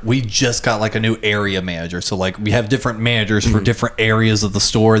employer, we just got like a new area manager. So like we have different managers for different areas of the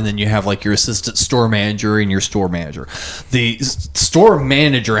store, and then you have like your assistant store manager and your store manager. The store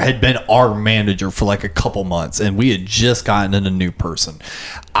manager had been our manager for like a couple months, and we had just gotten in a new person.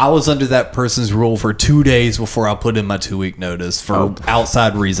 I was under that person's rule for 2 days before I put in my 2-week notice for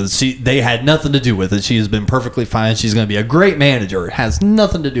outside reasons. They had nothing to do with it. She has been perfectly fine. She's going to be a great manager. It has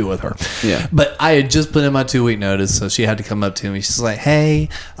nothing to do with her. Yeah. But I had just put in my 2-week notice, so she had to come up to me. She's like, hey,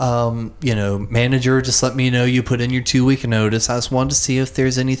 manager, just let me know you put in your 2-week notice. I just wanted to see if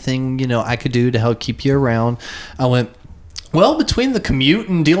there's anything, I could do to help keep you around. I went, well, between the commute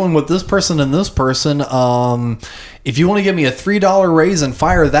and dealing with this person and this person, if you want to give me a $3 raise and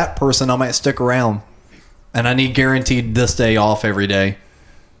fire that person, I might stick around. And I need guaranteed this day off every day.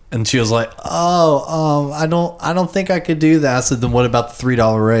 And she was like, I don't think I could do that. I said, then what about the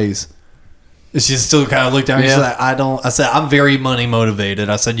 $3 raise? And she still kind of looked at me. She's like, I said, I'm very money motivated.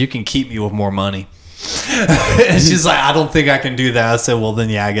 I said, you can keep me with more money. And she's like, I don't think I can do that. I said, well, then,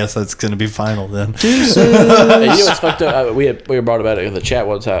 yeah, I guess that's going to be final then. You know what's fucked up? We were brought about it in the chat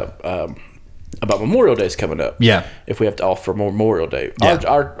one time about Memorial Day's coming up. Yeah. If we have to off for Memorial Day. Yeah.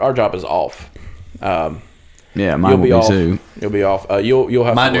 Our job is off. Yeah, mine will be off. too. You'll be off. You'll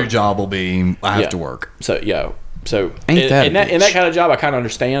have My to new work. job will be, I have to work. So, yeah. So, Ain't that in that kind of job, I kind of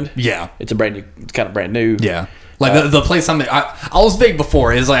understand. Yeah. It's kind of brand new. Yeah. Like the place I was big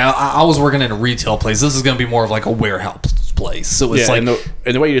before. Is like I was working in a retail place. This is going to be more of like a warehouse place. So it's like,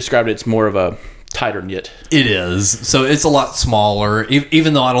 and the way you described it, it's more of a tighter knit. It is. So it's a lot smaller.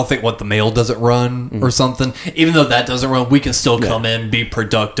 Even though I don't think the mail doesn't run or something. Even though that doesn't run, we can still come in, be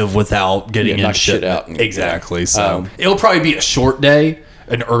productive without getting in knock shit out. Exactly. So it'll probably be a short day,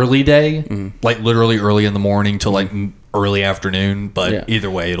 an early day, like literally early in the morning to like early afternoon. But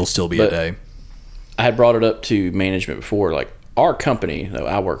either way, it'll still be a day. I had brought it up to management before, like our company that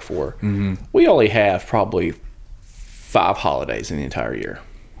I work for, we only have probably 5 holidays in the entire year.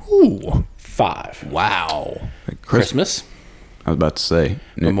 Ooh. 5. Wow. Christmas. I was about to say.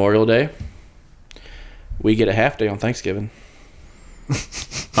 Memorial Day. We get a half day on Thanksgiving.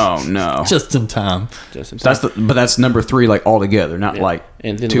 Oh, no. Just in time. Just in time. But that's number 3, like, altogether, not like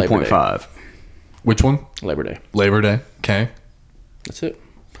and then Labor 2.5. Which one? Labor Day. Labor Day. Okay. That's it.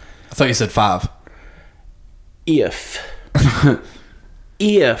 I thought you said 5. If the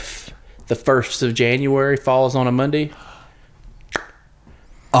 1st of January falls on a Monday.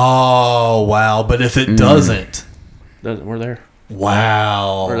 Oh, wow. But if it doesn't. We're there.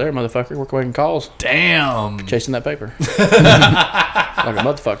 Wow. We're there, motherfucker. We're making calls. Damn. Chasing that paper. Like a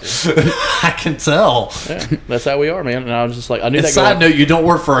motherfucker. I can tell. Yeah, that's how we are, man. And I was just like, I knew And that side note, you don't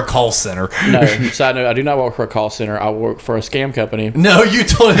work for a call center. No, side note, I do not work for a call center. I work for a scam company. No, you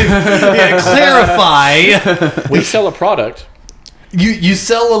don't. Clarify. We sell a product. You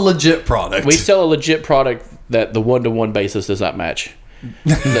sell a legit product. We sell a legit product that the one-to-one basis does not match.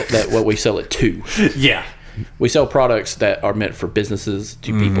 that what we sell it to. Yeah. We sell products that are meant for businesses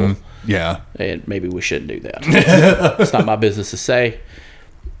to people. Yeah. And maybe we shouldn't do that. It's not my business to say.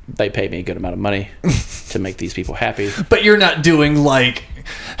 They pay me a good amount of money to make these people happy. But you're not doing like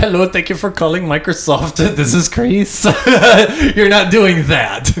Hello, thank you for calling Microsoft. This is Chris. You're not doing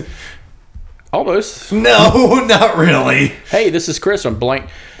that. Almost. No, not really. Hey, this is Chris on blank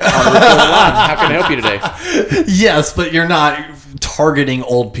on the recorded line. How can I help you today? Yes, but you're not targeting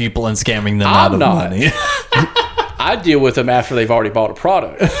old people and scamming them out of money. I deal with them after they've already bought a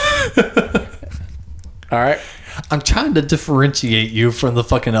product. All right. I'm trying to differentiate you from the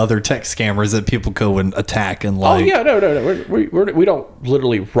fucking other tech scammers that people go and attack and like. Oh yeah, no. We don't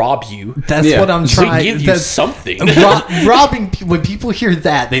literally rob you. That's what I'm trying. We give you something. Robbing. When people hear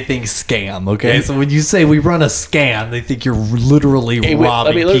that, they think scam. Okay, so when you say we run a scam, they think you're literally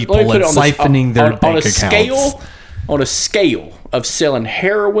robbing people and siphoning their bank accounts. On a scale of selling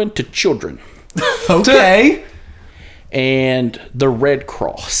heroin to children. Okay. And the Red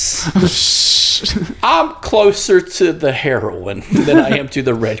Cross. I'm closer to the heroin than I am to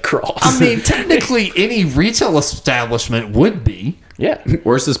the Red Cross. I mean, technically, any retail establishment would be. Yeah.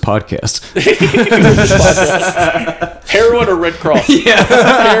 Where's this podcast? Heroin or Red Cross? Yeah.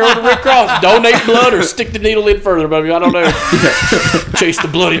 Heroin or Red Cross. Donate blood or stick the needle in further, baby. I don't know. Chase the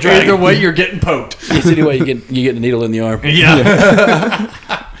bloody dragon. Either way, you're getting poked. Yes, anyway, you get a needle in the arm. Yeah.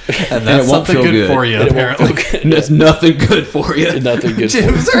 And that's something good for you, apparently. That's nothing good for you. Nothing good.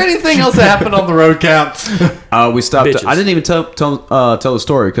 Jim, is there anything else that happened on the road, Cap? We stopped. Bitches. I didn't even tell the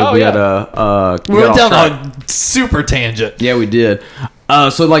story because we had we went down a super tangent. Yeah, we did.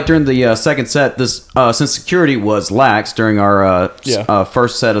 So like during the second set, this since security was lax during our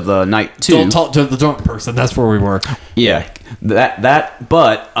first set of the night 2. Don't talk to the drunk person. That's where we were. Yeah, but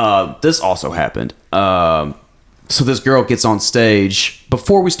this also happened. So this girl gets on stage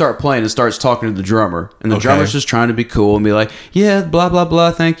before we start playing and starts talking to the drummer. And the drummer's just trying to be cool and be like, yeah, blah, blah,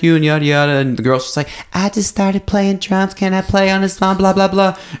 blah, thank you, and yada, yada. And the girl's just like, I just started playing drums. Can I play on this song? Blah, blah,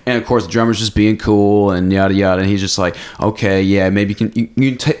 blah. And, of course, the drummer's just being cool and yada, yada. And he's just like, okay, yeah, maybe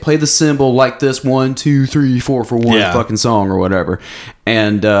you can play the cymbal like this 1, 2, 3, 4 for one fucking song or whatever.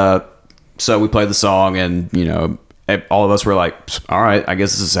 And so we played the song and, you know, all of us were like, all right, I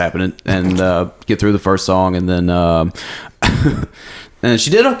guess this is happening, and get through the first song, and then and she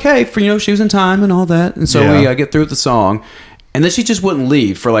did okay for, you know, she was in time and all that, and so we get through the song, and then she just wouldn't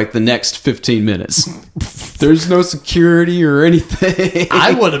leave for like the next 15 minutes. There's no security or anything.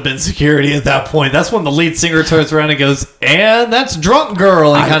 I would have been security at that point. That's when the lead singer turns around and goes, and that's drunk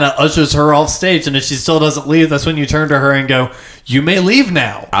girl, and kind of ushers her off stage, and if she still doesn't leave, that's when you turn to her and go, you may leave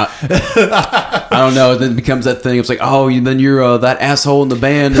now. I don't know. Then it becomes that thing. It's like, oh, then you're that asshole in the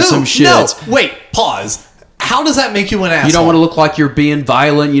band or some shit. No, wait, pause. How does that make you an asshole? You don't want to look like you're being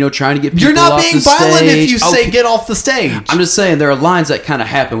violent, you know, trying to get people off the stage. You're not being violent if you say get off the stage. I'm just saying there are lines that kind of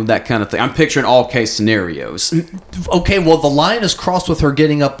happen with that kind of thing. I'm picturing all case scenarios. Okay, well, the line is crossed with her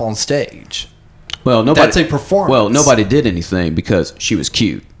getting up on stage. Well, nobody. That's a performance. Well, nobody did anything because she was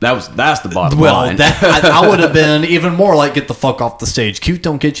cute. That's the bottom line. I would have been even more like, get the fuck off the stage. Cute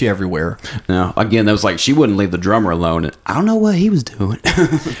don't get you everywhere. No, again, that was like she wouldn't leave the drummer alone. And I don't know what he was doing.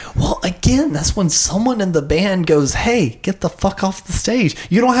 Well, again, that's when someone in the band goes, "Hey, get the fuck off the stage."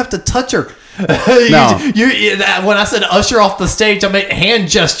 You don't have to touch her. No. When I said usher off the stage, I meant hand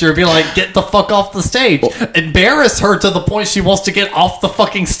gesture, be like, "Get the fuck off the stage." Embarrass her to the point she wants to get off the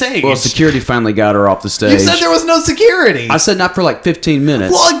fucking stage. Well, security finally got her off the stage. You said there was no security. I said not for like 15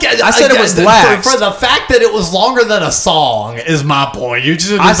 minutes. Well, again, I said it was lax. For the fact that it was longer than a song is my point.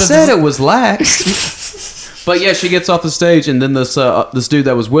 I said it was lax. But yeah, she gets off the stage, and then this dude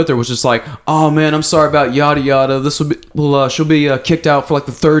that was with her was just like, "Oh man, I'm sorry about yada yada. She'll be kicked out for like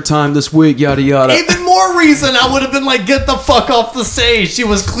the 3rd time this week, yada yada." Even more reason I would have been like, "Get the fuck off the stage." She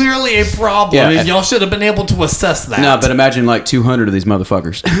was clearly a problem, and y'all should have been able to assess that. No, but imagine like 200 of these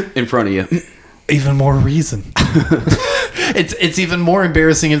motherfuckers in front of you. Even more reason. It's even more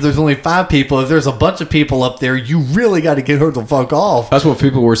embarrassing if there's only 5 people. If there's a bunch of people up there, you really got to get her the fuck off. That's what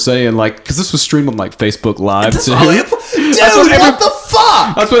people were saying, like, because this was streamed on like Facebook Live too. Dude, what the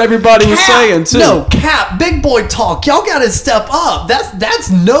fuck? That's what everybody was saying too. No, Cap, big boy talk. Y'all got to step up. That's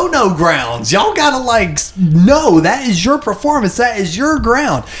no grounds. Y'all got to like, no, that is your performance. That is your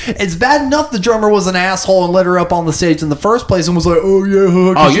ground. It's bad enough the drummer was an asshole and let her up on the stage in the first place and was like, oh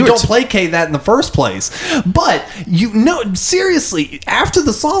yeah, because you don't placate that in the first place. But seriously, after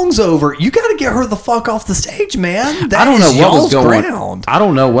the song's over, you got to get her the fuck off the stage, man. That I don't know what was going on. I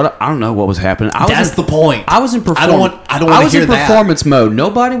don't know what was happening. That's the point. I was in performance. I was in performance mode.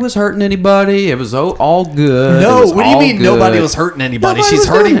 Nobody was hurting anybody. It was all good. No, what do you mean nobody was hurting anybody? She's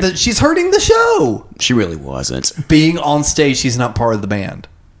hurting the show. She really wasn't. Being on stage, she's not part of the band.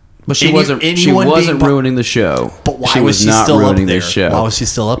 But she wasn't ruining the show. But why she was she not still up ruining there? the show. Why was she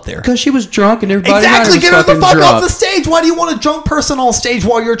still up there? Because she was drunk and everybody Exactly, was get her the fucking fuck drunk. off the stage. Why do you want a drunk person on stage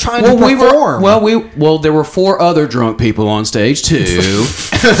while you're trying to perform? There were 4 other drunk people on stage too.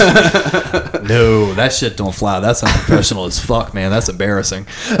 No, that shit don't fly. That's unprofessional as fuck, man. That's embarrassing.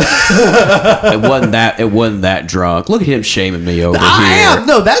 It wasn't that drunk. Look at him shaming me over here. I am.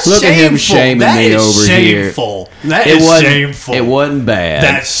 No, that's Look shameful. at him shaming That me is over shameful. here. That is shameful. It wasn't bad.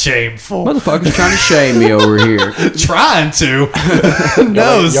 That's shameful. Motherfucker's trying to shame me over here. Trying to.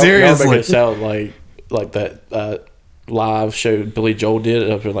 No, Y'all seriously. make it sound like that live show Billy Joel did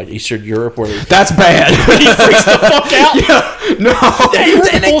up in like Eastern Europe where That's bad. he freaks the fuck out. Yeah, no.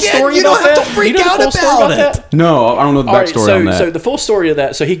 And again, you don't have to freak out about it. No, I don't know the All right, backstory on that. So the full story of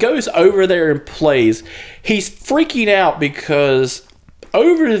that. So he goes over there and plays. He's freaking out because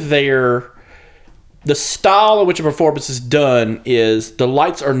over there, the style in which a performance is done is the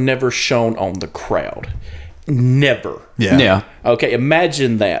lights are never shown on the crowd. Never. Yeah. Okay,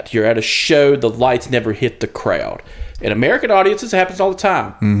 imagine that. You're at a show, the lights never hit the crowd. In American audiences, it happens all the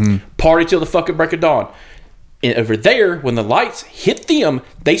time. Mm-hmm. Party till the fucking break of dawn. And over there, when the lights hit them,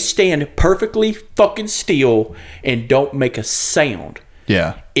 they stand perfectly fucking still and don't make a sound.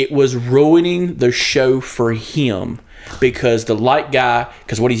 Yeah. It was ruining the show for him because the light guy,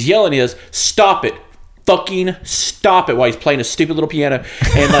 because what he's yelling is, stop it. Fucking stop it while he's playing a stupid little piano.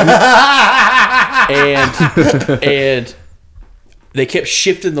 And and they kept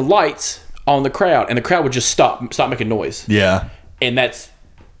shifting the lights on the crowd, and the crowd would just stop making noise. Yeah. And that's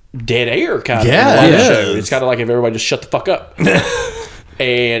dead air kind of. Yeah, in it the live is. show. It's kind of like if everybody just shut the fuck up.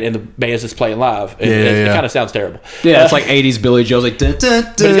 and the band's just playing live. It kind of sounds terrible. Yeah, it's like 80s Billy Joel's like dun, dun,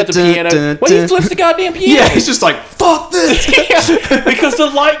 dun, But he's got the dun, piano. dun, Well, he dun. flips the goddamn piano. Yeah, he's just like, fuck this. Yeah, because the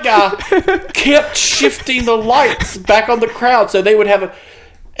light guy kept shifting the lights back on the crowd so they would have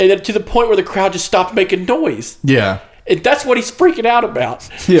and then to the point where the crowd just stopped making noise. Yeah. And that's what he's freaking out about.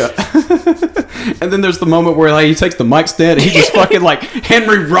 Yeah. And then there's the moment where like he takes the mic stand and he just fucking like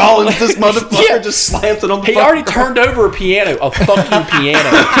Henry Rollins this motherfucker just slams it on the He fucking already ground. turned over a fucking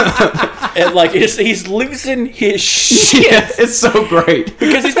piano. And like he's losing his shit. Yeah, it's so great.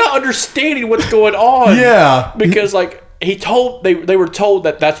 Because he's not understanding what's going on. Yeah. Because like they were told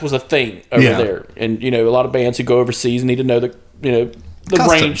that was a thing over Yeah. there. And a lot of bands who go overseas need to know the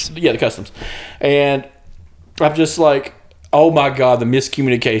Customs. range. Yeah, the customs. And I'm just like, oh my God, the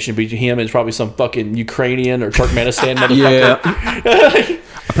miscommunication between him and probably some fucking Ukrainian or Turkmenistan motherfucker. Yeah.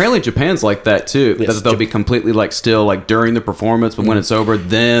 Apparently Japan's like that too. Yes, That they'll be completely like still like during the performance, but when it's over,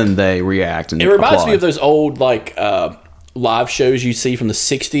 then they react and It reminds apply. me of those old like live shows you see from the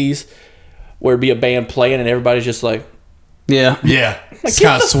 60s where it'd be a band playing and everybody's just like, Yeah. Yeah. It's get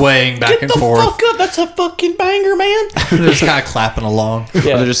kind of the- swaying back get and the forth. fuck up, that's a fucking banger, man. They're just kind of clapping along. Or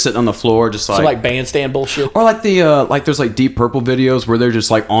Yeah. they're just sitting on the floor just Some like bandstand bullshit. or like the like there's like Deep Purple videos where they're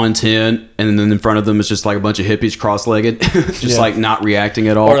just like on 10 and then in front of them is just like a bunch of hippies cross-legged just like not reacting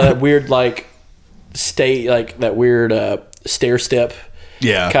at all. Or that weird like that weird stair step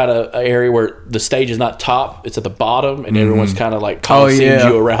Yeah. kind of area where the stage is not top, it's at the bottom, and everyone's kind of like coliseum yeah.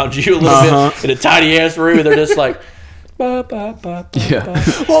 you around you a little bit in a tiny ass room, and they're just like, ba, ba, ba, ba, Yeah.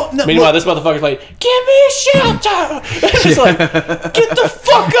 ba. Well, no, Meanwhile, this motherfucker's like, give me a shelter. It's like, get the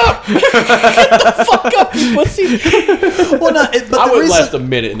fuck up. Get the fuck up, you pussy. well, no, but I the wouldn't reason, last a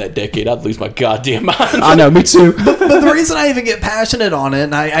minute in that decade. I'd lose my goddamn mind. I know, me too. but the reason I even get passionate on it,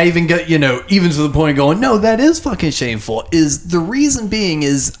 and I even get, even to the point of going, no, that is fucking shameful, is the reason being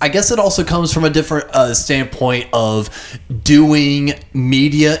is, I guess it also comes from a different standpoint of doing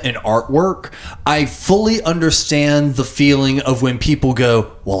media and artwork. I fully understand the feeling of when people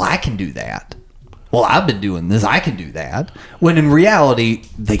go, well, I can do that. Well, I've been doing this. I can do that. When in reality,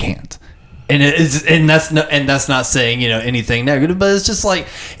 they can't. And that's not saying anything negative, but it's just like,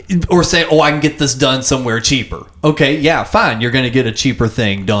 or say, oh, I can get this done somewhere cheaper. Okay, yeah, fine. You're going to get a cheaper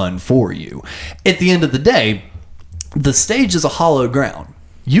thing done for you. At the end of the day, the stage is a hollow ground.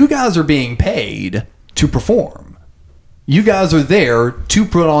 You guys are being paid to perform. You guys are there to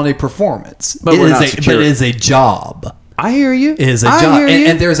put on a performance. But we're not but secure. it is a job. I hear you. It is a I job. hear you.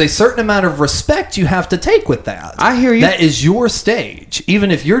 And there's a certain amount of respect you have to take with that. I hear you. That is your stage. Even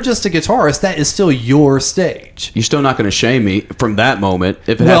if you're just a guitarist, that is still your stage. You're still not going to shame me from that moment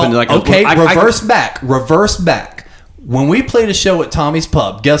if it happened like okay, reverse back. When we played a show at Tommy's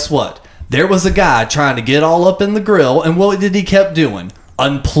Pub, guess what? There was a guy trying to get all up in the grill, and what did he kept doing?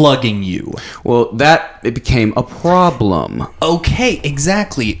 unplugging you. Well, it became a problem. Okay,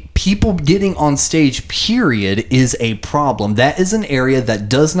 exactly. People getting on stage, period, is a problem. That is an area that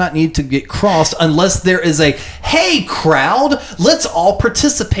does not need to get crossed unless there is a, hey, crowd, let's all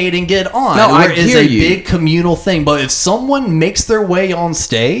participate and get on. No, I There is hear a you. big communal thing. But if someone makes their way on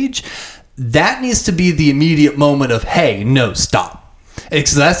stage, that needs to be the immediate moment of, hey, no, stop.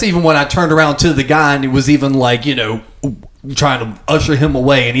 So that's even when I turned around to the guy and he was even like, trying to usher him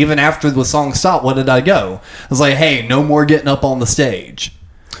away. And even after the song stopped, what did I go? I was like, hey, no more getting up on the stage.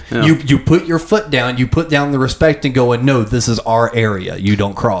 Yeah. You put your foot down, you put down the respect and going, no, this is our area. You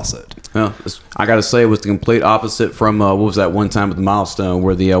don't cross it. Well, I got to say, it was the complete opposite from what was that one time at the Milestone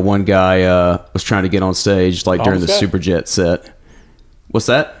where the one guy was trying to get on stage like during the Guy? Superjet set. What's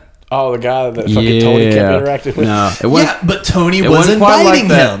that? Oh, the guy that fucking Tony kept interacting with. No, it wasn't. Yeah, but Tony it was wasn't quite like inviting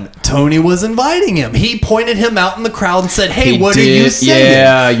that. him. Tony was inviting him. He pointed him out in the crowd and said, hey, He what are you did. saying?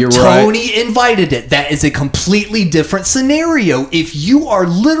 Yeah, you're right. Tony invited it. That is a completely different scenario. If you are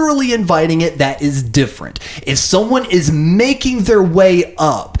literally inviting it, that is different. If someone is making their way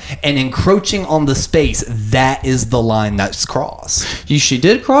up and encroaching on the space, that is the line that's crossed. She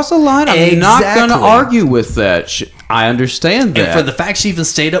did cross a line. I'm not going to Exactly. argue with that. I understand that. And for the fact she even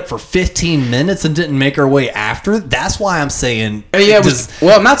stayed up for 15 minutes and didn't make her way after, that's why I'm saying. Yeah,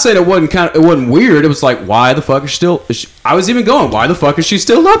 well, I'm not saying it wasn't weird. It was like, why the fuck I was even going, why the fuck is she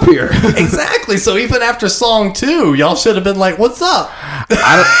still up here? Exactly. So even after song 2, y'all should have been like, "What's up?"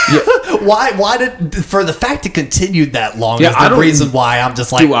 Why did for the fact it continued that long? Yeah, is I the don't- reason why I'm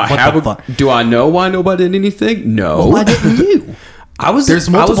just like, what the fuck? Do I know why nobody did anything? No. Well, why didn't you? There's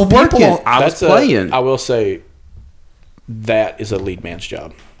multiple people. I was playing. I will say that is a lead man's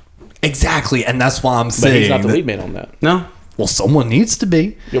job. Exactly, and that's why I'm But saying he's not the lead man on that. No. Well, someone needs to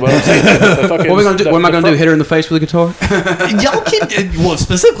be. Yeah, but I'm saying the fucking, What am I going to do? Hit her in the face with a guitar? Y'all keep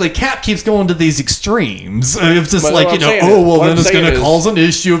specifically Cap keeps going to these extremes. It's just But like what I'm saying is- then what I'm it's going saying to is- cause an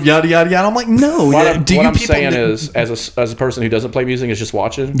issue of yada yada yada. I'm like, no. What I'm people saying is, as a person who doesn't play music, is just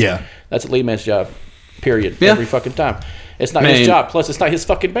watching. Yeah. That's a lead man's job. Period. Yeah. Every fucking time. It's not Man. his job. Plus, it's not his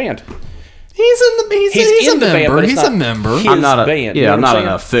fucking band. He's in a the band, member. but it's He's a not member. his I'm not a band. yeah. You know I'm what not saying?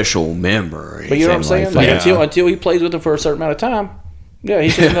 an official member. or But you know what I'm saying? anything Like, that. until he plays with them for a certain amount of time, yeah,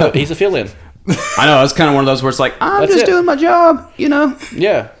 he's just he's a fill-in. I know it's kind of one of those where it's like I'm That's just it. doing my job, Yeah.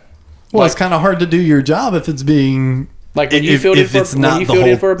 Well, Like- it's kind of hard to do your job if it's being Like when you filled in for it's when not you the filled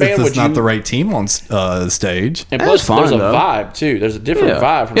in whole, for a band, if would it's not you- the right team on stage. And That plus, was fine, there's a though. vibe too. There's a different Yeah.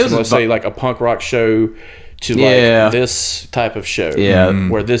 vibe from It was let's a say vi- like a punk rock show to Yeah. like this type of show. Yeah.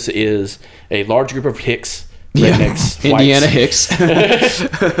 where this is a large group of hicks, Yeah. rednecks, Indiana whites. Hicks.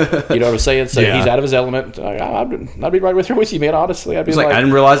 You know what I'm saying? So Yeah. he's out of his element. Like, I'd be right with you, man. Honestly, I'd be It's like, like I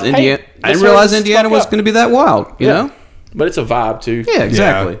didn't realize Indiana. hey, I didn't let's realize hurry this Indiana fuck was up. going to be that wild. You Yeah. know? But it's a vibe too. Yeah,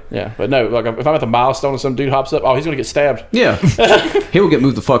 exactly. Yeah, but no, like if I'm at the Milestone and some dude hops up, oh, he's gonna get stabbed. Yeah, he will get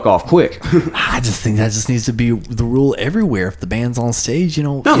moved the fuck off quick. I just think that just needs to be the rule everywhere. If the band's on stage,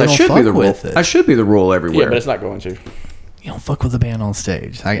 No, you that don't should be fuck the rule. with it. That should be the rule everywhere. Yeah, but it's not going to. You don't fuck with the band on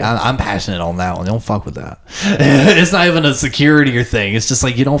stage. I'm passionate on that one. You don't fuck with that. It's not even a security or thing. It's just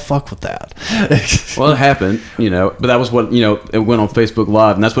like you don't fuck with that. Well, it happened, but that was what, it went on Facebook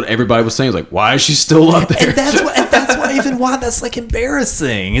Live, and that's what everybody was saying. It was like, why is she still up there? And that's why that's like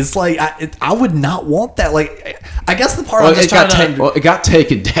embarrassing. It's like I would not want that. Like I guess the part I'm just trying to it got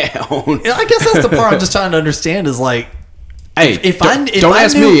taken down. I guess that's the part I'm just trying to understand is like, Hey, if don't I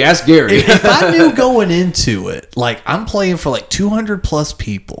ask knew- me, ask Gary. If I knew going into it, like I'm playing for like 200 plus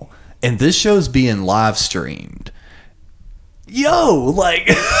people, and this show's being live streamed. Yo, like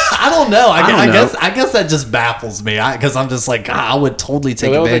I don't know. I guess that just baffles me because I'm just like, I would totally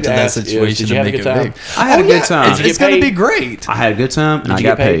take The only advantage thing of to that ask is, situation did you and have make a it good big. time? I had a good time. It's, Did you it's get going to paid? be great. I had a good time, and Did I you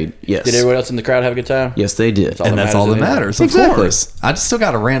got get paid. Yes. Did everyone else in the crowd have a good time? Yes, they did. all And that that's all that matters matters, of Exactly. course. I just still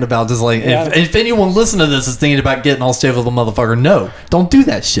got to rant about just like, Yeah. if anyone listening to this is thinking about getting on stage with a motherfucker, no, don't do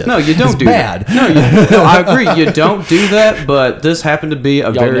that shit. No, you don't It's do bad. that. No, I agree. You don't do that, but this happened to be a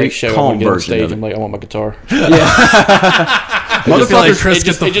Y'all very next show, I'm calm gonna get on version stage. of I'm it. like, I want my guitar. Motherfucker, Chris,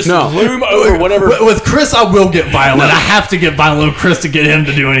 It just No. loom over whatever. With Chris, I will get violent. I have to get violent with Chris to get him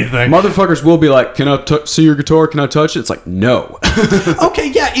to do anything. Motherfuckers will be like, can I see your guitar? Can I touch it? It's like, no. Okay,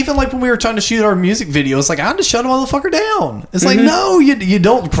 yeah. Even like when we were trying to shoot our music video, it's like I had to shut a motherfucker down. It's like no, you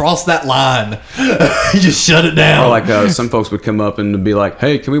don't cross that line. You just shut it down. Or like some folks would come up and be like,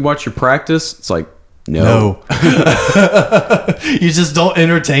 hey, can we watch your practice? It's like, no. You just don't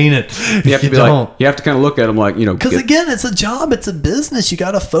entertain it. You have to be like, you have to kind of look at them like, Because get- again, it's a job, it's a business. You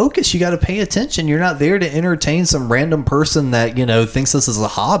got to focus. You got to pay attention. You're not there to entertain some random person that thinks this is a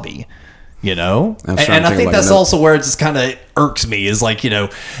hobby. You know, That's and I something think like that's that. also where it just kind of irks me is like, you know,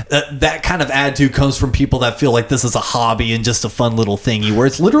 that kind of attitude comes from people that feel like this is a hobby and just a fun little thingy where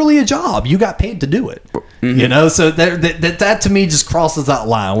it's literally a job. You got paid to do it, you know. So that to me just crosses that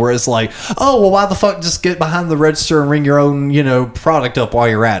line where it's like, oh well, why the fuck just get behind the register and ring your own, you know, product up while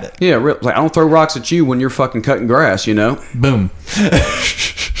you're at it? Yeah, like I don't throw rocks at you when you're fucking cutting grass, you know. Boom.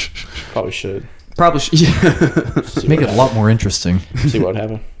 Probably should. Probably yeah. Make it a lot more interesting. See what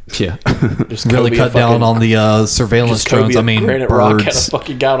happened. Yeah. Just Really Kobe cut a fucking- down on the surveillance just Kobe drones. a I mean, granite rock at a birds.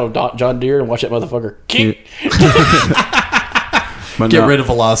 fucking guy on a John Deere and watch that motherfucker kick. But Get no, rid of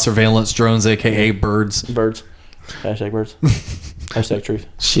a lot of surveillance drones, aka birds. Birds. Hashtag birds. Hashtag truth.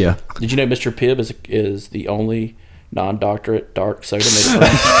 Yeah. Did you know Mr. Pibb is the only non-doctorate dark soda made of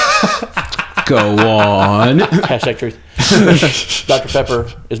prunes? Go on. Hashtag truth. Dr.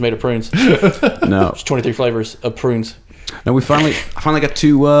 Pepper is made of prunes. There's No. 23 flavors of prunes. No, I finally got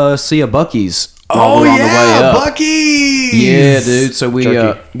to see a Buc-ee's. while we were on the way up. Buc-ee's! Yeah, dude. So we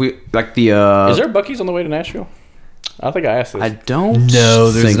like the Is there a Buc-ee's on the way to Nashville? I think I asked this. I don't. No,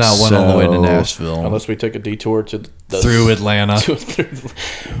 there's think not one on the way to so. Nashville. Unless we took a detour to the Through Atlanta.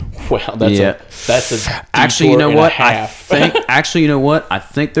 Wow, that's Yeah. a Actually, you detour know and a what? half. Actually, you know what? I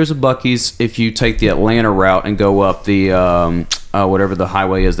think there's a Buc-ee's if you take the Atlanta route and go up the whatever the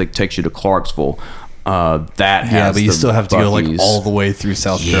highway is that takes you to Clarksville. That has Yeah, but you the still have to go like Buc-ee's. all the way through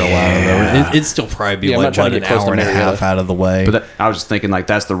South Carolina. Though. It'd still probably be Yeah, I'm not like trying what, to an get close hour to and a half Marietta. out of the way. But I was just thinking like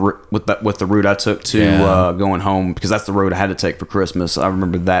that's the with the route I took to Yeah. going home because that's the road I had to take for Christmas. I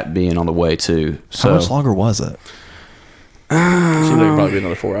remember that being on the way too. So How much longer was it? Seems like it'd probably be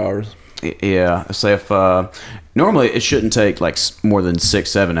another 4 hours. yeah, say if normally it shouldn't take like more than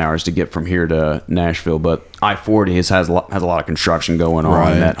 6-7 hours to get from here to Nashville, but I-40 has a lot of construction going on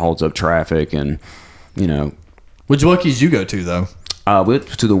Right. and that holds up traffic and you know. Which Buc-ee's you go to though? We went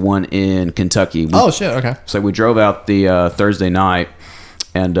to the one in Kentucky. Shit. Okay. So we drove out the Thursday night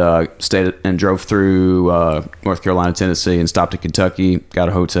and stayed and drove through North Carolina, Tennessee, and stopped at Kentucky. Got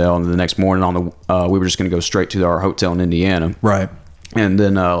a hotel, and the next morning we were just going to go straight to our hotel in Indiana, Right. and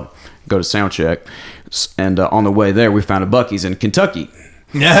then go to sound check. And on the way there, we found a Buc-ee's in Kentucky.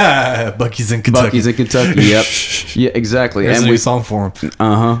 Yeah, Buc-ee's in Kentucky. Buc-ee's in Kentucky. Yep. Yeah, exactly. There's and a we new song for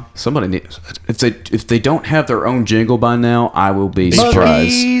him. somebody needs if they don't have their own jingle by now, I will be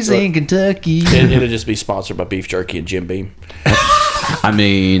surprised. Buc-ee's in Kentucky. It'll just be sponsored by Beef Jerky and Jim Beam. I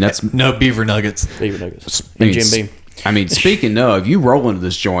mean, that's No beaver nuggets. Beaver Nuggets. I And mean, Jim Beam. I mean, speaking of, you roll into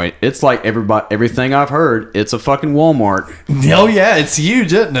this joint, it's like everything I've heard, it's a fucking Walmart. Oh yeah, it's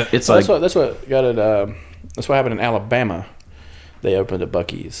huge, isn't it? It's So like that's what got it. That's what happened in Alabama. They opened a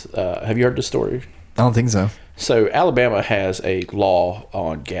Buc-ee's. Have you heard this story? I don't think so. So Alabama has a law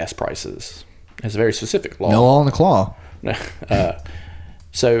on gas prices. It's a very specific law. No on the claw.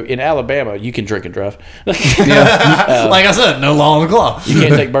 So in Alabama, you can drink and drive. Like I said, no law on the claw. You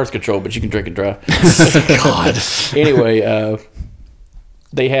can't take birth control, but you can drink and drive. God. Anyway,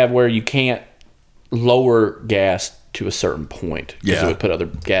 they have where you can't lower gas to a certain point because Yeah. it would put other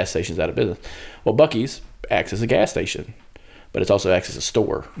gas stations out of business. Well, Buc-ee's acts as a gas station, but it also acts as a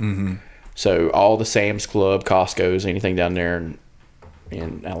store. Mm-hmm. So all the Sam's Club, Costco's, anything down there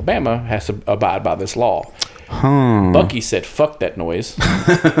in Alabama has to abide by this law. Buc-ee's said, fuck that noise.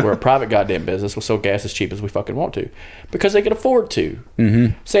 We're a private goddamn business. We'll sell gas as cheap as we fucking want to. Because they can afford to.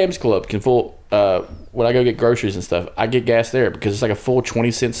 Mm-hmm. Sam's Club can when I go get groceries and stuff, I get gas there because it's like a full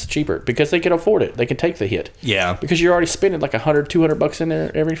 20 cents cheaper. Because they can afford it. They can take the hit. Yeah. Because you're already spending like $100-$200 in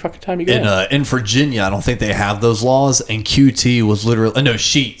there every fucking time you go. In Virginia, I don't think they have those laws. And QT was literally,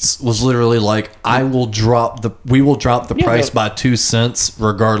 Sheetz was literally like, we will drop the price by 2 cents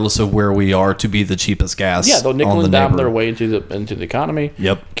regardless of where we are to be the cheapest gas. Yeah, they'll nickel on the and dime their neighborhood. way into the economy.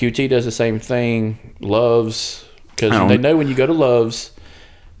 Yep. QT does the same thing. Love's, because they know when you go to Love's,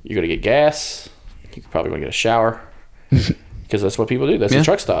 you're going to get gas. You're probably going to get a shower. Because that's what people do. That's a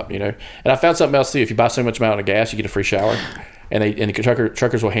truck stop, you know. And I found something else too. If you buy so much amount of gas, you get a free shower. And the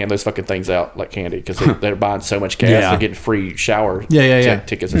truckers will hand those fucking things out like candy because they're buying so much gas. Yeah. They're getting free shower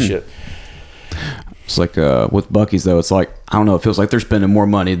tickets and shit. it's like with Buc-ee's though, it's like I don't know, it feels like they're spending more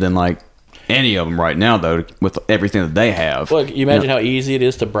money than like any of them right now though with everything that they have. Look, you imagine how easy it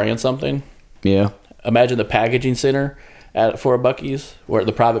is to brand something. Yeah. Imagine the packaging center for a Buc-ee's, or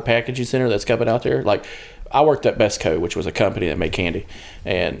the private packaging center that's coming out there. Like, I worked at Bestco, which was a company that made candy,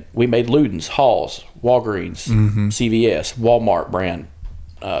 and we made Luden's, Halls, Walgreens, CVS, Walmart brand,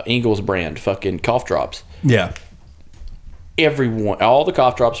 Ingles brand, fucking cough drops. Yeah. All the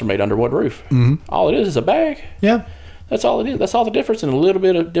cough drops are made under one roof. All it is a bag. Yeah. That's all it is. That's all the difference, and a little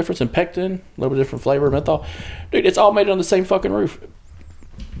bit of difference in pectin, a little bit different flavor, menthol. Dude, it's all made on the same fucking roof.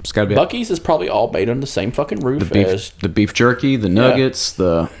 It's got to be Buc-ee's is probably all made on the same fucking roof as the beef jerky, the nuggets,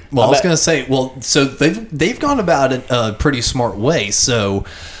 the. Well, I was going to say, so they've gone about it a pretty smart way. So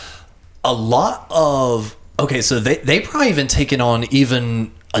a lot of so they probably even taken on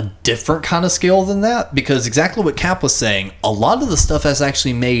even a different kind of scale than that, because exactly what Cap was saying, a lot of the stuff is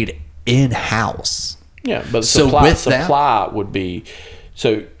actually made in house. Yeah, but So supply would be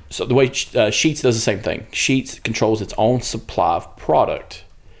so the way Sheetz does the same thing. Sheetz controls its own supply of product.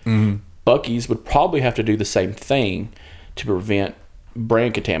 Buc-ee's would probably have to do the same thing to prevent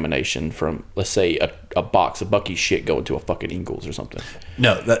brand contamination from, let's say, a box of Buc-ee's shit going to a fucking Ingles or something.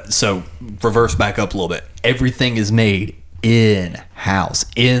 No, so reverse back up a little bit. Everything is made in house,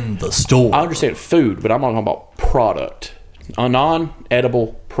 in the store. I understand food, but I'm talking about product, a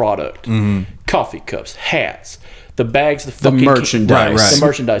non-edible product. Coffee cups, hats, the bags, the merchandise. the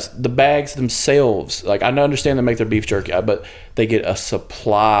merchandise, the bags themselves. Like, I understand they make their beef jerky, but they get a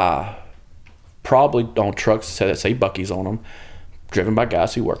supply, probably on trucks that say Buc-ee's on them, driven by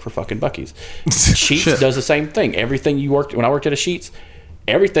guys who work for fucking Buc-ee's. Sheetz does the same thing. Everything when I worked at a Sheetz,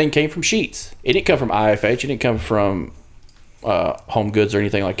 everything came from Sheetz. It didn't come from IFH. It didn't come from Home Goods or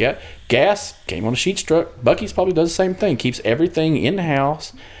anything like that. Gas came on a Sheetz truck. Buc-ee's probably does the same thing. Keeps everything in the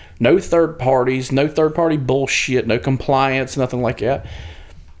house. No third parties, no third party bullshit, no compliance, nothing like that.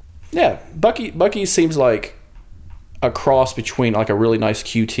 Yeah, Buc-ee's seems like a cross between like a really nice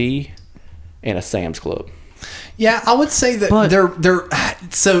QT and a Sam's Club. Yeah, I would say that they're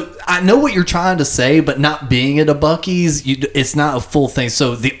so I know what you're trying to say, but not being at a Buc-ee's, it's not a full thing.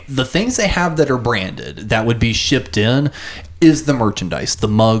 So the things they have that are branded that would be shipped in is the merchandise, the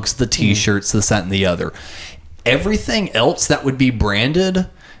mugs, the T-shirts, this, that, and the other. Everything else that would be branded,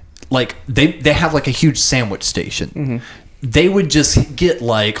 like they have like a huge sandwich station. They would just get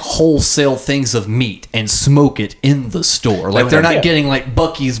like wholesale things of meat and smoke it in the store. Like they're not getting like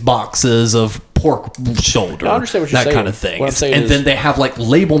Buc-ee's boxes of pork shoulder, I understand what you're saying. Kind of thing. What I'm saying and is, then they have like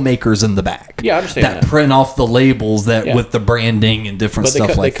label makers in the back. Yeah, I understand that print off the labels with the branding and different but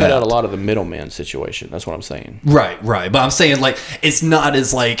stuff like that. They cut out a lot of the middleman situation. That's what I'm saying. Right. But I'm saying like it's not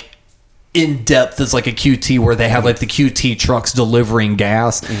as like in depth as like a QT where they have like the QT trucks delivering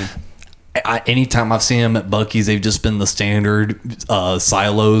gas. Anytime I've seen them at Buc-ee's, they've just been the standard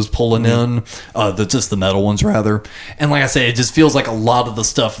silos pulling in, just the metal ones rather. And like I said, it just feels like a lot of the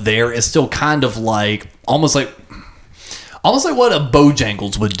stuff there is still kind of like almost like what a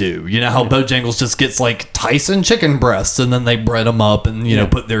Bojangles would do. You know how Bojangles just gets like Tyson chicken breasts and then they bread them up and you know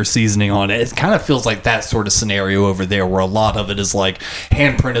put their seasoning on it. It kind of feels like that sort of scenario over there, where a lot of it is like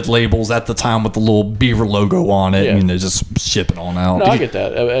hand printed labels at the time with the little Beaver logo on it, and just ship it on out. No, I get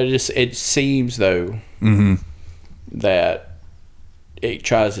that. It seems though that it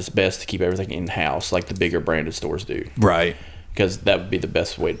tries its best to keep everything in house, like the bigger branded stores do. Right. Because that would be the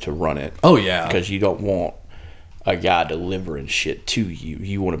best way to run it. Oh yeah. Because you don't want a guy delivering shit to you.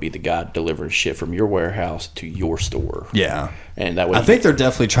 You want to be the guy delivering shit from your warehouse to your store. Yeah. And that way, I think they're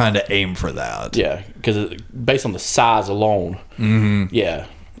definitely trying to aim for that. Yeah, because based on the size alone, yeah,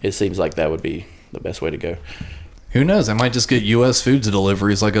 it seems like that would be the best way to go. Who knows? I might just get U.S. Foods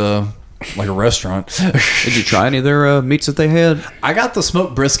deliveries like a restaurant. Did you try any of their meats that they had? I got the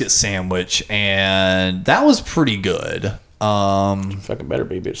smoked brisket sandwich, and that was pretty good. Fucking better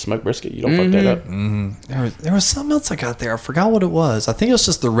be, bitch. Smoked brisket. You don't fuck that up. There was something else I got there. I forgot what it was. I think it was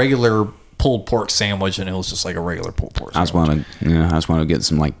just the regular pulled pork sandwich, and it was just like a regular pulled pork sandwich. I just want to get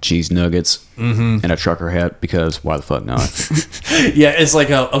some like cheese nuggets and a trucker hat, because why the fuck not? Yeah, it's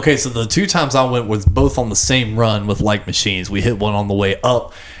like okay. So the two times I went was both on the same run with like machines. We hit one on the way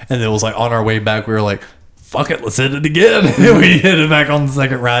up, and it was like on our way back. We were like, fuck it, let's hit it again. We hit it back on the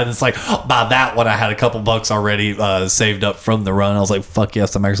second ride. It's like, by that one, I had a couple bucks already saved up from the run. I was like, fuck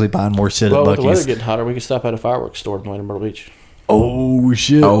yes, I'm actually buying more shit at Buc-ee's. With the weather getting hotter, we can stop at a fireworks store in Myrtle Beach. Oh,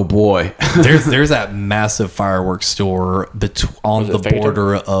 shit. Oh, boy. there's that massive fireworks store on the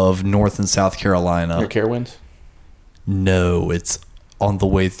border of North and South Carolina. Near Carowinds? No, it's on the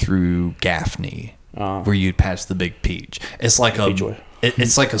way through Gaffney, where you'd pass the Big Peach. It's like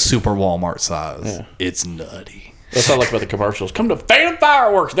it's like a super Walmart size. Yeah. It's nutty. That's what I like about the commercials. Come to Phantom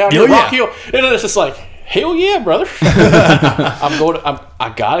Fireworks down here in Rock Hill. And then it's just like, hell yeah, brother.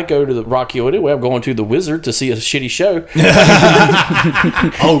 I gotta go to the Rock Hill anyway. I'm going to the Wizard to see a shitty show.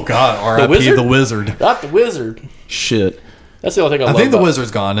 Oh God, R.I.P. the Wizard. Not the Wizard. Shit. That's the only thing I love. I think the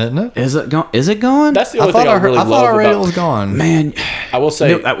Wizard's gone, isn't it? Is it gone? Is it gone? That's the only thing I really love. I thought already it was gone. Man, I will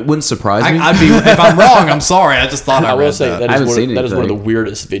say that wouldn't surprise me. If I'm wrong, I'm sorry. I just thought I read will say that. that is one of the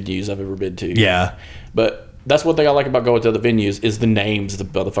weirdest venues I've ever been to. Yeah, but that's one thing I like about going to other venues is the names the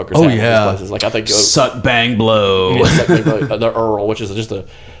motherfuckers have in these places. Like I think Suck Bang Blow, the Earl, which is just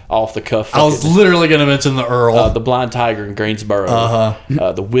off the cuff. I was literally going to mention the Earl. The Blind Tiger in Greensboro.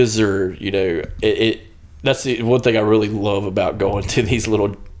 The Wizard. You know, that's the one thing I really love about going to these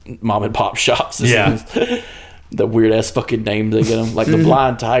little mom and pop shops. The weird ass fucking names they get them. Like the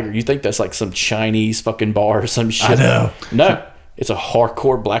Blind Tiger. You think that's like some Chinese fucking bar or some shit? I know. No, it's a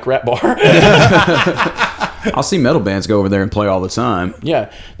hardcore black rap bar. I'll see metal bands go over there and play all the time.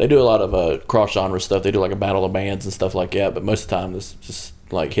 Yeah, they do a lot of cross genre stuff. They do like a battle of bands and stuff like that. But most of the time, it's just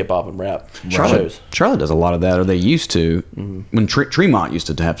like hip hop and rap shows. Charlotte does a lot of that, or they used to. When Tremont used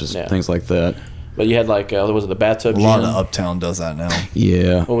to have things like that. But you had like, was it the Bathtub Gin? A lot of Uptown does that now.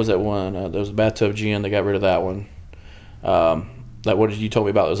 Yeah. What was that one? There was a Bathtub Gin. They got rid of that one. That what did you told me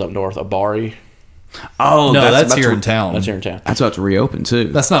about? It was up north, Abari. Oh, no, that's here in town. That's here in town. That's about to reopen too.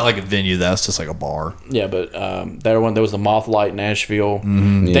 That's not like a venue. That's just like a bar. Yeah, but there was the Mothlight in Nashville.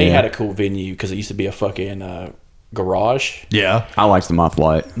 They had a cool venue because it used to be a fucking garage. Yeah, I liked the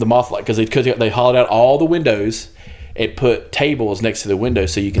Mothlight. The Mothlight because they hollowed out all the windows and put tables next to the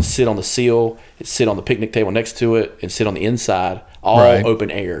windows so you can sit on the sill, sit on the picnic table next to it, and sit on the inside, all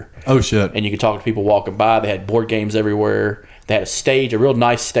open air. Oh shit! And you could talk to people walking by. They had board games everywhere. They had a stage, a real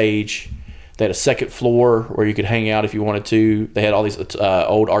nice stage. They had a second floor where you could hang out if you wanted to. They had all these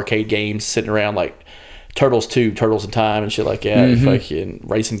old arcade games sitting around like Turtles 2, Turtles in Time and shit like that, fucking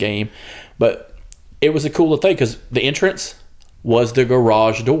racing game. But it was a cool thing because the entrance was the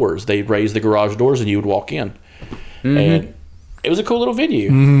garage doors. They raised the garage doors and you would walk in. And it was a cool little venue.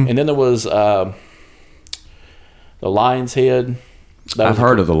 And then there was the Lion's Head. I've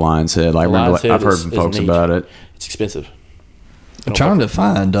heard of the Lion's Head. I remember. I've heard from folks about it. It's expensive. I'm trying to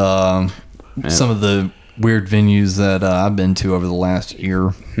find some of the weird venues that I've been to over the last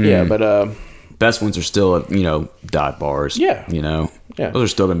year. Yeah, but best ones are still at dive bars. Yeah, those are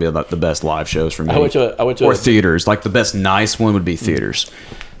still going to be like the best live shows for me. I went to theaters. Like the best nice one would be theaters.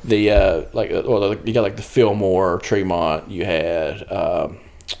 The you got like the Fillmore, Tremont. You had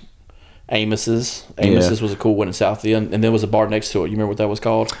Amos's. Amos's was a cool one in South End, and then there was a bar next to it. You remember what that was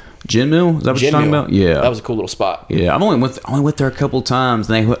called? Gin Mill? Is that what you're talking about? Yeah, that was a cool little spot. Yeah, I've only went there a couple of times.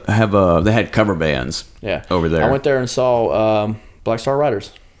 They had cover bands. Yeah, over there. I went there and saw Black Star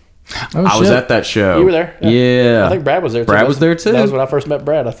Riders. Oh, I was at that show. You were there? Yeah. I think Brad was there too. Brad was there too. That was when I first met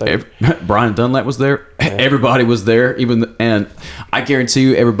Brad, I think. Brian Dunlap was there. Yeah. Everybody was there. And I guarantee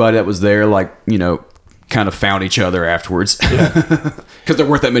you everybody that was there, kind of found each other afterwards. Because there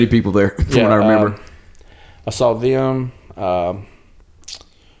weren't that many people there, from what I remember. I saw them. I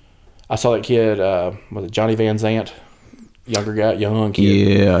saw that kid, was it Johnny Van Zant? Young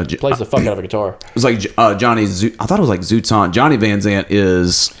kid. Yeah. Plays the fuck out of a guitar. It was like Johnny I thought it was like Zooton. Johnny Van Zant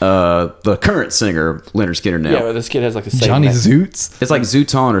is the current singer of Lynyrd Skynyrd now. Yeah, but this kid has like the same Johnny name. Zoots? It's like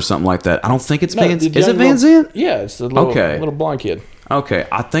Zooton or something like that. I don't think it's Van Zant. Is it Van Zant? Yeah, it's the little blonde kid. Okay.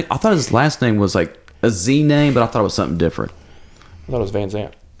 I thought his last name was like a Z name, but I thought it was something different. I thought it was Van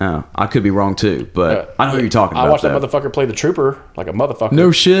Zant. Oh, I could be wrong too, but I know who you're talking about. I watched that motherfucker play the Trooper like a motherfucker.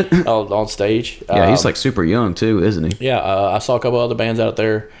 No shit. On stage. Yeah, he's like super young too, isn't he? Yeah, I saw a couple other bands out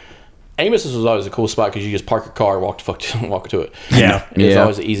there. Amos's was always a cool spot because you just park your car and walk to it. Yeah. It's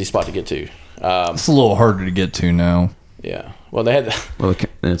always an easy spot to get to. It's a little harder to get to now. Yeah. Well, they had. Well,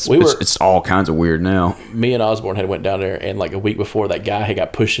 it's all kinds of weird now. Me and Osborne had went down there, and like a week before, that guy had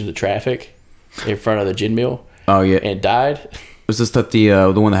got pushed into traffic in front of the gin mill. Oh yeah, and died. Was this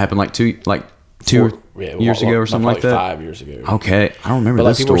the one that happened like two years ago or something like that? 5 years ago. Okay, I don't remember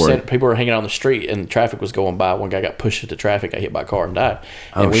this story. People were hanging out on the street and traffic was going by. One guy got pushed into traffic, got hit by a car and died.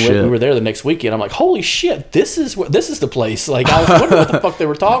 And we were there the next weekend. I'm like, holy shit, this is the place. Like I was wondering what the fuck they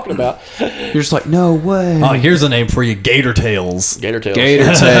were talking about. You're just like, no way. Oh, here's a name for you: Gator Tails. Gator Tails.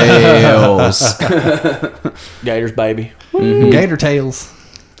 Gator Tails. Gators, baby. Mm-hmm. Gator Tails.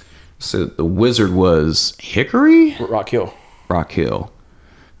 So the Wizard was Hickory? Rock Hill. Rock Hill.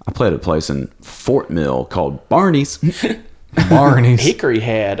 I played at a place in Fort Mill called Barney's. Barney's. Hickory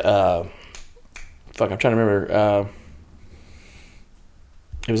had, I'm trying to remember.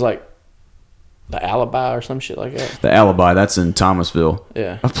 It was like the Alibi or some shit like that. The Alibi, that's in Thomasville.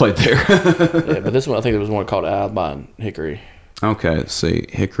 Yeah. I played there. Yeah, but this one, I think there was one called Alibi in Hickory. Okay, let's see.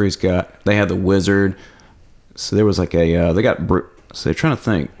 Hickory's they had the Wizard. So there was like they got, so they're trying to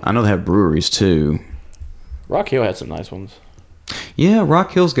think. I know they have breweries too. Rock Hill had some nice ones. Yeah,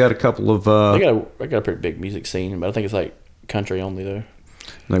 Rock Hill's got a couple of. They got a pretty big music scene, but I think it's like country only though.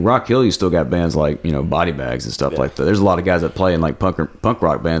 Like Rock Hill, you still got bands like Body Bags and stuff like that. There's a lot of guys that play in like punk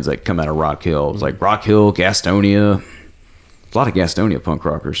rock bands that come out of Rock Hill. It's like Rock Hill, Gastonia. A lot of Gastonia punk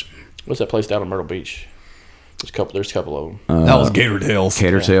rockers. What's that place down in Myrtle Beach? There's a couple of them. That was Gator Tails.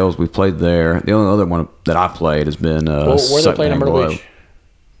 Gator Tails. We played there. The only other one that I played has been. Where they playing in Myrtle Beach?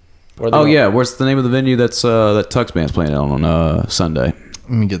 Where they Oh going? yeah, what's the name of the venue that's that Tux Band's playing on Sunday? Let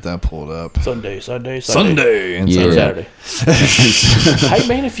me get that pulled up. Sunday. And Yeah. Saturday. Hey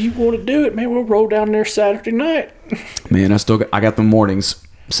man, if you want to do it, man, we'll roll down there Saturday night. Man, I got the mornings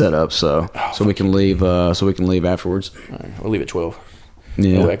set up so we can leave afterwards. All right, we'll leave at 12.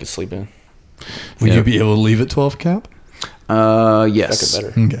 Yeah. That way I can sleep in. Will you be able to leave at 12, Cap? Yes.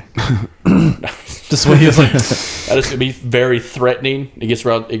 Fucking better. Okay. Just what he was like. That is gonna be very threatening. It gets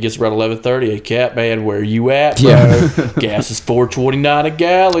around 11:30. Hey, Cat man, where you at, bro? Yeah. Gas is $4.29 a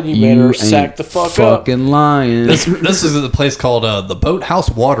gallon. You better sack the fuck up. Fucking lying. This is the place called the Boathouse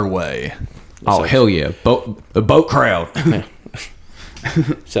Waterway. Oh hell yeah, the boat crowd.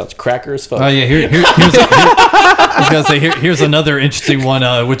 Sounds cracker as fuck. Oh yeah, I was gonna say here's another interesting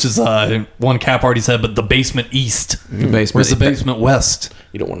one, which is one Cap already said, but the Basement East. The basement. Where's the Basement West?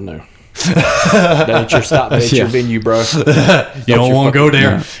 You don't want to know. That ain't your stop. That ain't your venue, bro. You don't want to go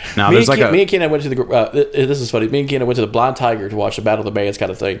there. Now Me there's like and Ken went to the. This is funny. Me and Ken went to the Blind Tiger to watch the Battle of the Bands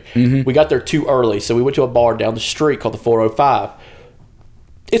kind of thing. We got there too early, so we went to a bar down the street called the 405.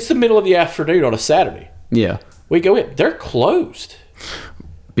 It's the middle of the afternoon on a Saturday. yeah, We go in. They're closed.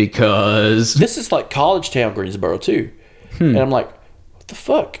 because This is like college town Greensboro too. And I'm like, what the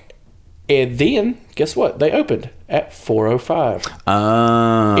fuck? And then guess what? They opened at 405.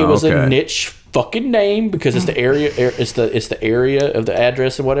 It was a niche fucking name because it's the area. It's the area of the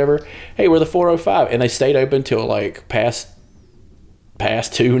address and whatever. Hey, we're the 405, and they stayed open till like past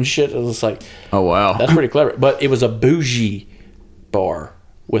 2 and shit. It was like, Oh wow, that's pretty clever. But it was a bougie bar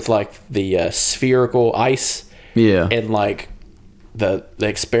with like the spherical ice yeah. and like the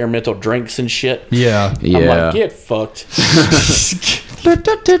experimental drinks and shit. Yeah. I'm Yeah. like, get fucked.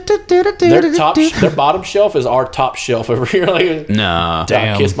 Their bottom shelf is our top shelf over here. Like, Nah.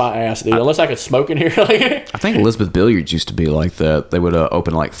 damn, kiss my ass, dude. Unless I could smoke in here. Like, I think Elizabeth Billiards used to be like that. They would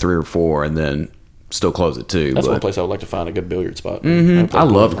open like 3 or 4 and then still close it too. that's but one place I would like to find a good billiard spot. I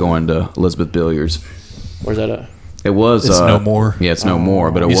loved going to Elizabeth Billiards. Where's that at? It was. It's no more. Yeah, it's no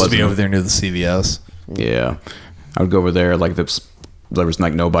more. But it Used was to be over there near the CVS. Yeah, I would go over there like there was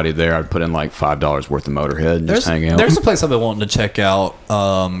like nobody there. I'd put in like $5 worth of Motorhead and just hang out. There's a place I've been wanting to check out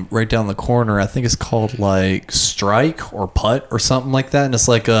right down the corner. I think it's called like Strike or Putt or something like that. And it's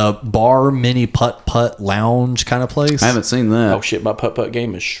like a bar, mini putt lounge kind of place. I haven't seen that. Oh shit, my putt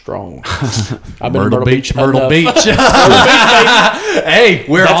game is strong. I've been Myrtle to Beach. enough. Hey,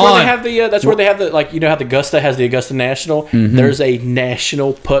 we're That's on. where they have the. That's where they have the. Like, you know how the Augusta has the Augusta National. There's a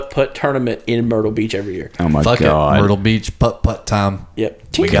national putt tournament in Myrtle Beach every year. Oh my Fuck god! it. Myrtle Beach putt time. Yep.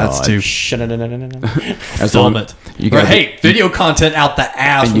 We got to That's film one- it. You Or, gotta hey, video content out the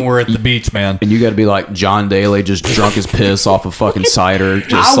ass And when you- we're at the beach, man. and you got to be like John Daly, just drunk as piss off of fucking cider.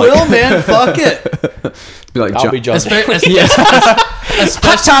 Just I like, will, man. Fuck it. Be like, I'll be John. Especially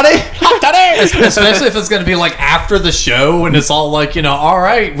if it's going to be like after the show and it's all like, you know, all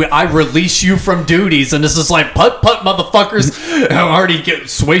right, I release you from duties, and this is like putt motherfuckers. I'm already getting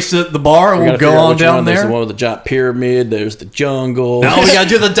wasted at the bar, and we'll go on down There's there. the one with the giant pyramid. There's the jungle. No, we gotta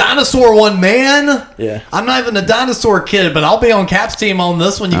do the dinosaur one, man. Yeah. I'm not even a dinosaur kid, but I'll be on Cap's team on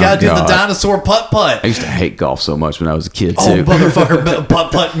this one. You gotta do the God. dinosaur putt. I used to hate golf so much when I was a kid Oh, too. motherfucker,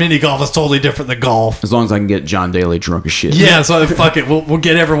 putt mini golf is totally different than golf. As long as I can get John Daly drunk as shit. Yeah, so fuck it. We'll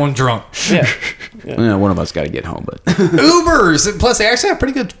get everyone drunk. Yeah. Yeah, one of us got to get home, but Ubers. And plus, they actually have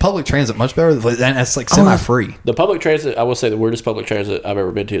pretty good public transit, much better. And it's like semi-free. The public transit, I will say, the weirdest public transit I've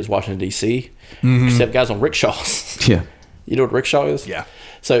ever been to is Washington D.C. Because they have guys on rickshaws. yeah. You know what a rickshaw is? Yeah.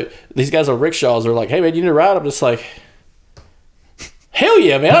 So these guys on rickshaws are like, "Hey man, you need a ride?" I'm just like, "Hell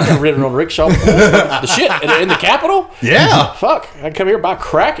yeah, man! I've never ridden on a rickshaw before." The shit in the Capitol. Yeah. Fuck! I can come here buy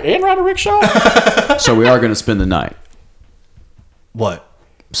crack and ride a rickshaw. So we are going to spend the night What?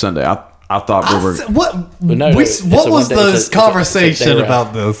 Sunday. I thought we were. What? no, it's what a was one day- the it's a conversation day round.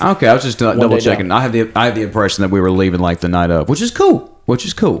 about this? Okay, I was just double day checking. down. I had the impression that we were leaving like the night of, which is cool.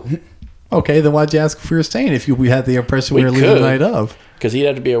 Okay, then why'd you ask if we were staying if we had the impression we We were leaving the could. night of? Because he'd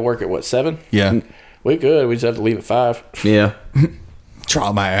have to be at work at what 7? Yeah. We could. We just have to leave at 5. Yeah.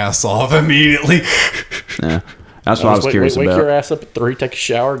 Draw my ass off immediately. Yeah. That's what I was curious wake your about. ass up at 3, take a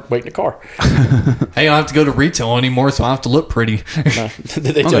shower, wait in the car. Hey, I don't have to go to retail anymore, so I don't have to look pretty. Did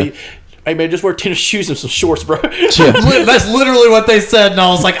they tell you, "Hey man, just wear tennis shoes and some shorts, bro"? That's literally what they said, and I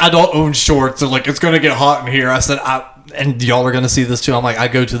was like, I don't own shorts. They're like, it's gonna get hot in here. I said, and y'all are gonna see this too. I'm like, I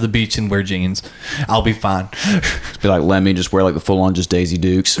go to the beach and wear jeans. I'll be fine. Be like Lemmy, just wear like the full on just Daisy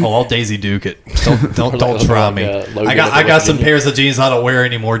Dukes. Oh, I'll Daisy Duke it. Don't like- try like, me. Logan I at got some Virginia. pairs of jeans I don't wear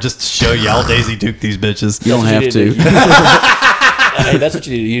anymore just to show you. I'll Daisy Duke these bitches. You don't have to. Hey, that's what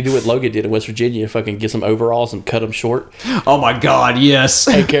you do. You do what Logan did in West Virginia. Fucking get some overalls and cut them short. Oh my God, yes.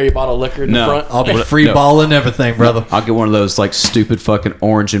 And carry a bottle of liquor in the front. I'll be free balling everything, brother. I'll get one of those like stupid fucking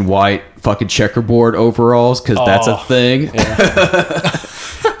orange and white fucking checkerboard overalls because that's a thing. Yeah.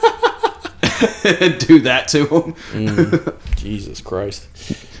 Do that to them. Jesus Christ.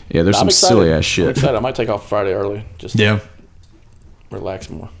 Yeah, there's I'm some excited. silly ass I'm shit. excited. I might take off Friday early. Just Yeah. relax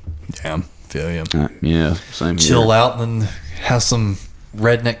more. Damn. Feel you. Yeah, same Chill here. out and then have some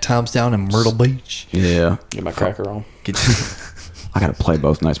redneck times down in Myrtle Beach. Yeah, Get my cracker on. I gotta play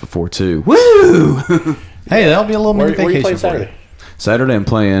both nights before too. Woo! Hey, that'll be a little mini Where you playing vacation for you. Saturday? Saturday I'm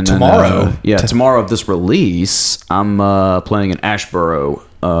playing Tomorrow. tomorrow of this release I'm playing in Ashboro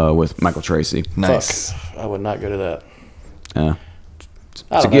with Michael Tracy. Nice. Fuck. I would not go to that. Yeah, I it's a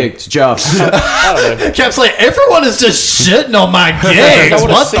don't know. gig, it's a job. I don't know. Cap's like, everyone is just shitting on my gigs. I want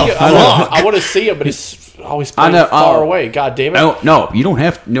to What see the it. fuck? I want to see it, but it's always I know, far away. God damn it. No, you don't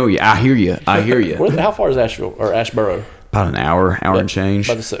have to. No, I hear you. How far is Asheville or Ashboro? About an hour and change.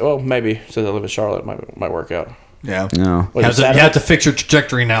 About to say, well, maybe since I live in Charlotte, it might work out. Yeah. No, Wait, You have to fix your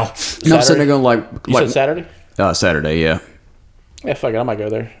trajectory now. no, I'm sitting Saturday? there going You said Saturday? Saturday, yeah. Yeah, fuck it. I might go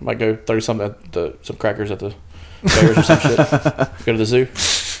there. I might go throw some crackers at the bears or some shit. Go to the zoo.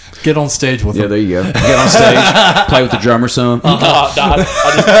 Get on stage with Yeah, them. there you go. Get on stage, play with the drummer some.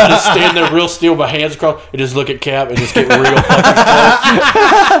 I just stand there real still, my hands across, and just look at Cap and just get real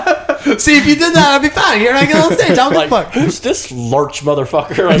fucking See, if you did that, I'd be fine. You're not getting on stage. I'll like, fuck. who's this lurch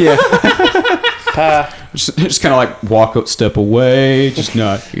motherfucker? Like, Just kind of like walk up, step away, just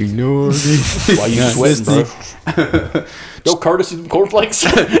not ignore me. why you sweating, bro? Yo, Curtis, you some cornflakes?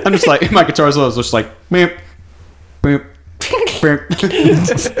 I'm just like, my guitar solo is just like, beep, beep, beep.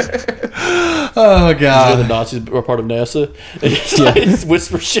 Oh, The God. Nazis were part of NASA. They just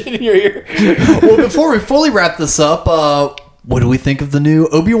whisper shit in your ear. Well, before we fully wrap this up, what do we think of the new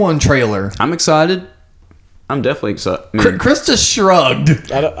Obi-Wan trailer? I'm excited. I'm definitely excited. I mean, Chris just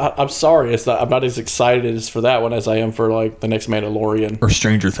shrugged. I'm sorry, I'm not as excited as for that one as I am for like the next Mandalorian Or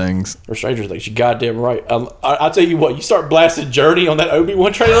Stranger Things. or Stranger Things. You goddamn right. I'll tell you what. You start blasting Journey on that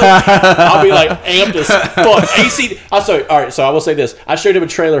Obi-Wan trailer, I'll be like amped as fuck. I'm sorry. All right, so I will say this. I showed him a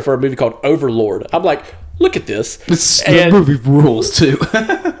trailer for a movie called Overlord. I'm like, look at this. the movie rules too.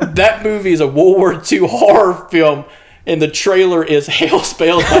 That movie is a World War II horror film, and the trailer is Hell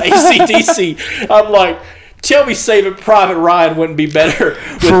Spells by AC/DC. I'm like, tell me Saving Private Ryan wouldn't be better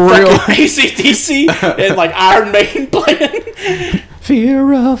with For real. fucking AC/DC and like Iron Maiden playing.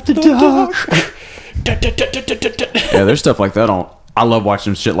 Fear of the dark. Yeah, there's stuff like that on. I love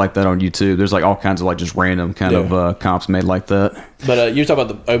watching shit like that on YouTube. There's like all kinds of like just random kind of comps made like that. But you talk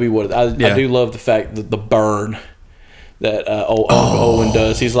about the Obi-Wan. I do love the fact that the burn that Owen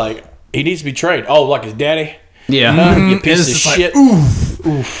does. He's like, he needs to be trained. Oh, like his daddy? Yeah. You piece of It's like, shit.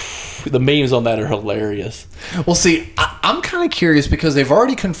 Oof. The memes on that are hilarious. Well, see, I'm kind of curious because they've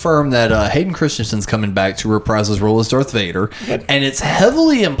already confirmed that Hayden Christensen's coming back to reprise his role as Darth Vader, and it's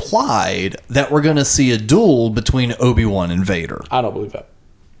heavily implied that we're going to see a duel between Obi-Wan and Vader. I don't believe that.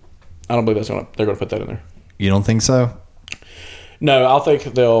 I don't believe they're going to put that in there. You don't think so? No, I think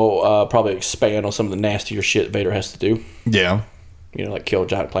they'll probably expand on some of the nastier shit Vader has to do. Yeah. You know, like kill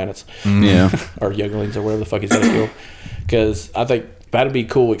giant planets. Yeah. Or younglings or whatever the fuck he's going to kill. Because I think that'd be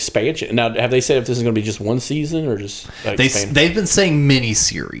cool expansion. Now, have they said if this is going to be just one season or just like They've been saying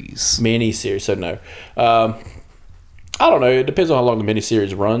mini-series. mini-series? So no. I don't know. It depends on how long the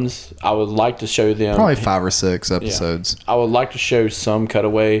mini-series runs. I would like to show them... Probably 5 or 6 episodes. I would like to show some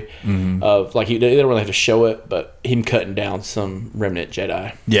cutaway of, like, they don't really have to show it, but him cutting down some remnant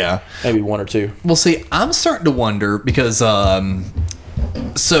Jedi. Yeah. Maybe 1 or 2. Well, see, I'm starting to wonder because,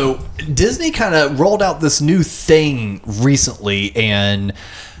 so Disney kind of rolled out this new thing recently, and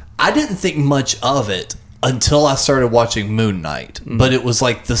I didn't think much of it until I started watching Moon Knight. But it was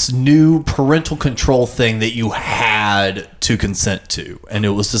like this new parental control thing that you had to consent to. And it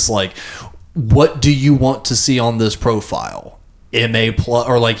was just like, what do you want to see on this profile? MA plus,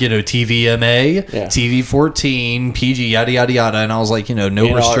 or like, TVMA, TV 14, PG, yada yada yada, and I was like, no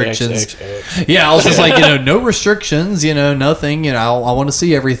restrictions. Yeah, I was just like, no restrictions, nothing. I want to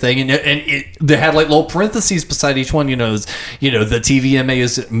see everything, and they had like little parentheses beside each one. The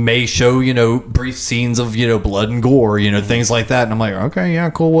TVMA may show brief scenes of blood and gore, things like that, and I'm like, okay, yeah,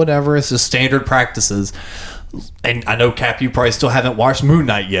 cool, whatever. It's just standard practices. And I know, Cap, you probably still haven't watched Moon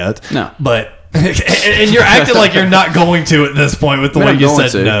Knight yet. No, but. And you're acting like you're not going to at this point with the way you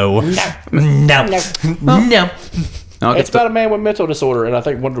said no. No. It's about a man with mental disorder, and I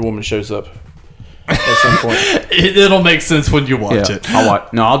think Wonder Woman shows up at some point. It'll make sense when you watch it.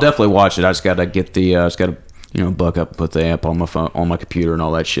 I'll definitely watch it. I just gotta get the buck up, put the app on my phone, on my computer, and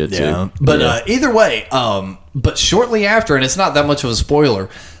all that shit too. But either way, but shortly after, and it's not that much of a spoiler,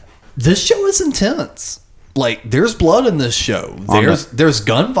 this show is intense. Like, there's blood in this show. There's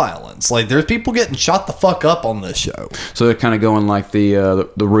gun violence. Like, there's people getting shot the fuck up on this show. So they're kind of going like the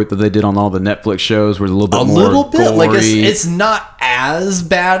route that they did on all the Netflix shows, where a little bit gory. Like, it's not as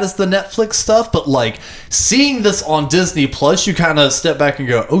bad as the Netflix stuff, but like seeing this on Disney Plus, you kind of step back and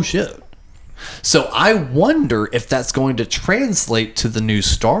go, oh shit. So I wonder if that's going to translate to the new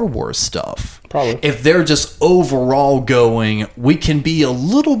Star Wars stuff. Probably. If they're just overall going, we can be a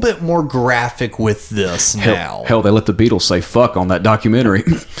little bit more graphic with this now. Hell, they let the Beatles say fuck on that documentary.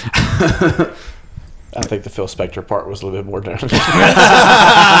 I think the Phil Spector part was a little bit more down. I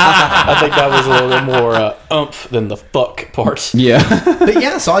think that was a little bit more oomph than the fuck part. Yeah. But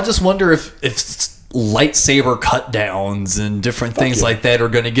yeah, so I just wonder if lightsaber cut downs and different things like that are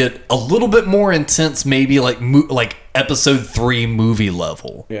going to get a little bit more intense, maybe like episode 3 movie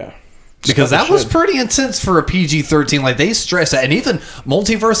level. Yeah. Because that was pretty intense for a PG-13. Like, they stressed that. And even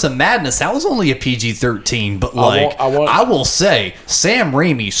Multiverse of Madness, that was only a PG-13. But, like, I will say, Sam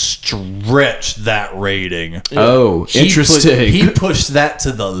Raimi stretched that rating. Oh, interesting. He pushed that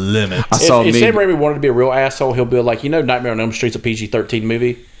to the limit. If Sam Raimi wanted to be a real asshole, he'll be like, Nightmare on Elm Street's a PG-13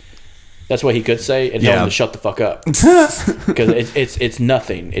 movie. That's what he could say, and tell him to shut the fuck up. Because it's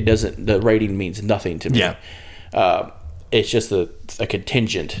nothing. It doesn't. The rating means nothing to me. Yeah. It's just a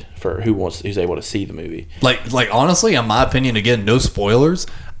contingent for who's able to see the movie. Like honestly, in my opinion, again, no spoilers.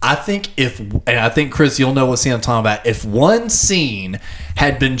 I think Chris, you'll know what scene I'm talking about. If one scene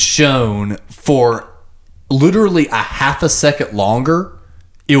had been shown for literally a half a second longer,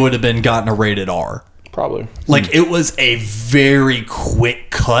 it would have been gotten a rated R. Probably. Like, it was a very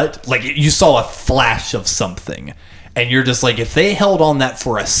quick cut. Like, you saw a flash of something. And you're just like, if they held on that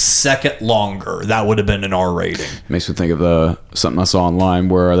for a second longer, that would have been an R rating. Makes me think of something I saw online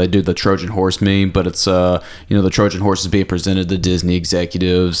where they do the Trojan horse meme, but it's the Trojan horse is being presented to Disney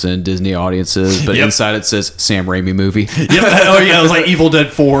executives and Disney audiences, but inside it says Sam Raimi movie. Oh yeah, it was like Evil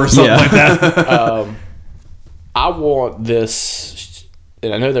Dead 4 or something like that. I want this,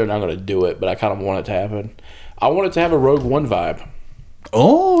 and I know they're not going to do it, but I kind of want it to happen. I want it to have a Rogue One vibe.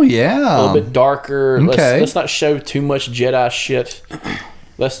 Oh yeah, a little bit darker. Okay. Let's not show too much Jedi shit.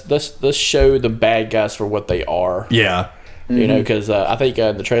 Let's show the bad guys for what they are. Yeah, because I think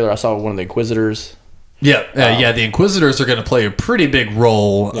in the trailer I saw one of the Inquisitors. Yeah, the Inquisitors are going to play a pretty big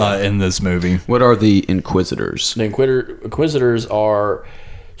role in this movie. What are the Inquisitors? The Inquisitors are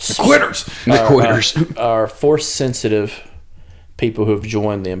Quitters. Are force sensitive people who have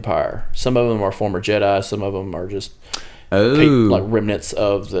joined the Empire. Some of them are former Jedi. Some of them are just like remnants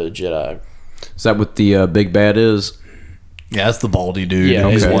of the Jedi. Is that what the big bad is? Yeah, that's the baldy dude. Yeah,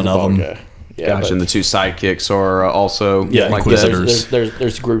 he's one of them. Guy. Yeah, gosh, and the 2 sidekicks are also like Inquisitors.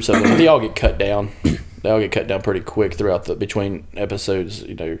 There's groups of them. They all get cut down. They all get cut down pretty quick throughout between episodes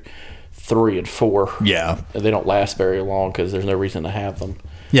 3 and 4. Yeah, and they don't last very long because there's no reason to have them.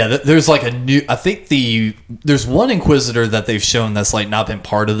 Yeah, there's like a new. I think there's one Inquisitor that they've shown that's like not been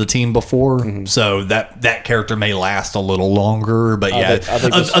part of the team before, so that character may last a little longer. But yeah, I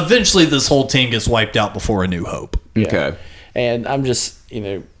think eventually this whole team gets wiped out before A New Hope. Yeah. Okay, and I'm just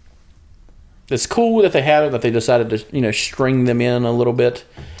it's cool that they have it, that they decided to string them in a little bit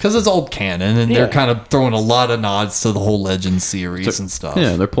because it's old canon, and they're kind of throwing a lot of nods to the whole Legends series and stuff.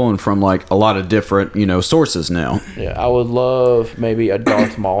 Yeah, they're pulling from like a lot of different sources now. Yeah, I would love maybe a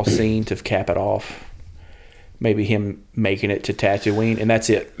Darth Maul scene to cap it off. Maybe him making it to Tatooine, and that's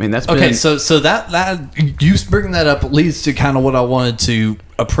it. I mean, that's okay. So that you bringing that up leads to kind of what I wanted to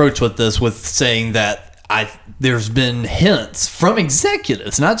approach with this, with saying that there's been hints from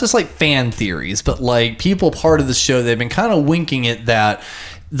executives, not just like fan theories, but like people part of the show. They've been kind of winking it that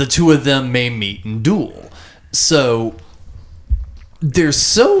the two of them may meet and duel. So there's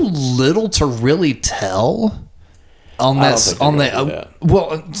so little to really tell on that.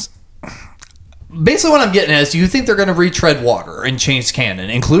 Well, basically what I'm getting at is, do you think they're going to retread water and change canon,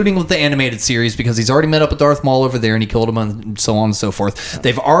 including with the animated series, because he's already met up with Darth Maul over there and he killed him and so on and so forth.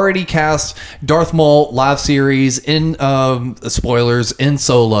 They've already cast Darth Maul live series in spoilers in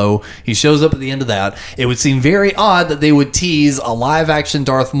Solo. He shows up at the end of that. It would seem very odd that they would tease a live action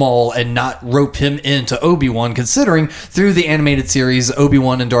Darth Maul and not rope him into Obi-Wan, considering through the animated series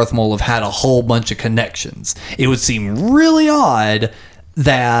Obi-Wan and Darth Maul have had a whole bunch of connections. It would seem really odd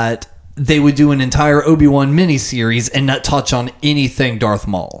that they would do an entire Obi-Wan miniseries and not touch on anything Darth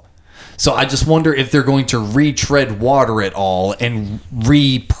Maul. So I just wonder if they're going to retread water at all and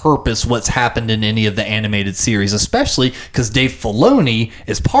repurpose what's happened in any of the animated series, especially because Dave Filoni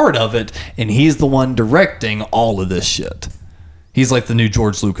is part of it, and he's the one directing all of this shit. He's like the new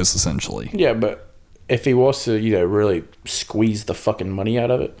George Lucas, essentially. Yeah, but if he wants to, really squeeze the fucking money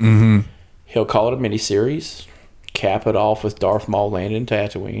out of it, he'll call it a miniseries, cap it off with Darth Maul landing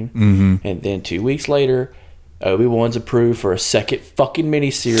Tatooine, and then 2 weeks later, Obi-Wan's approved for a second fucking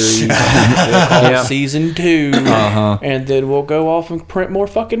miniseries. We'll call it season 2, and then we'll go off and print more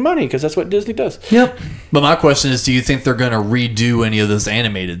fucking money because that's what Disney does. Yep. But my question is, do you think they're going to redo any of those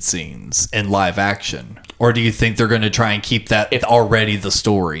animated scenes in live action? Or do you think they're going to try and keep that already the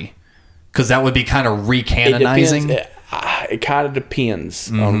story? Because that would be kind of recanonizing. It kind of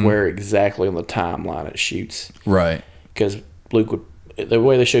depends on where exactly on the timeline it shoots. Right. Because the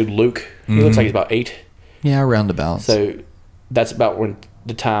way they showed Luke, he looks like he's about 8. Yeah, roundabout. So that's about when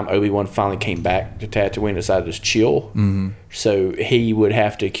the time Obi-Wan finally came back to Tatooine and decided to just chill. So he would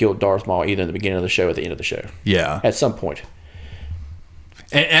have to kill Darth Maul either in the beginning of the show or at the end of the show. Yeah. At some point.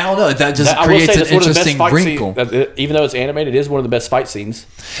 And I don't know, that just creates an interesting wrinkle. Even though it's animated, it is one of the best fight scenes.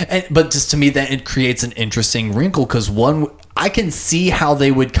 But just to me, that it creates an interesting wrinkle because I can see how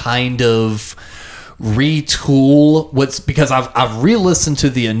they would kind of retool because I've re-listened to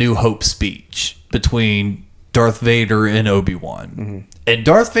the A New Hope speech between Darth Vader and Obi-Wan. And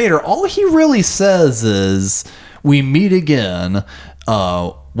Darth Vader, all he really says is, "We meet again.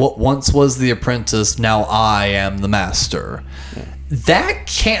 What once was the apprentice, now I am the master." That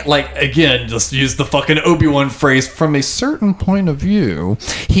can't, again, just use the fucking Obi-Wan phrase, from a certain point of view.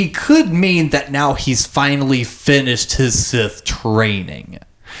 He could mean that now he's finally finished his Sith training.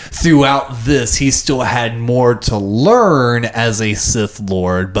 Throughout this, he still had more to learn as a Sith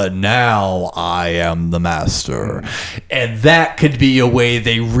Lord, but now I am the master. And that could be a way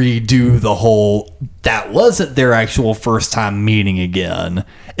they redo the whole, that wasn't their actual first time meeting again.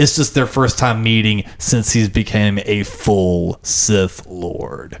 It's just their first time meeting since he's become a full Sith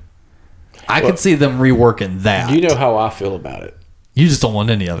Lord. I could see them reworking that. You know how I feel about it. You just don't want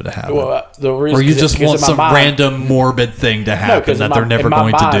any of it to happen. The reason, or you just want some random morbid thing to happen that they're never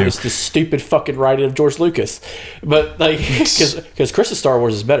going to do. It's the stupid fucking writing of George Lucas. But because Chris's Star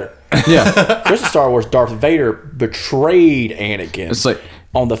Wars is better. Yeah. Chris's Star Wars, Darth Vader betrayed Anakin. It's like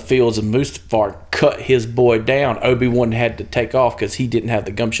on the fields of Mustafar, cut his boy down. Obi-Wan had to take off because he didn't have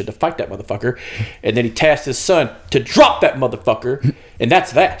the gumption to fight that motherfucker. And then he tasked his son to drop that motherfucker. And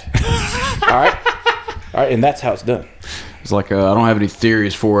that's that. All right? And that's how it's done. It's like I don't have any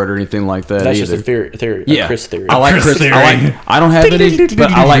theories for it or anything like that. That's either. just a theory. Yeah, Chris theory. I like Chris. I don't have any,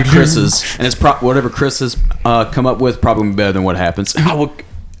 but I like Chris's, and it's whatever Chris has come up with probably better than what happens. I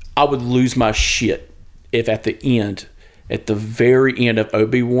would lose my shit if at the very end of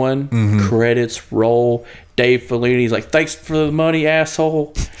Obi-Wan, credits roll, Dave Filoni's like, "Thanks for the money,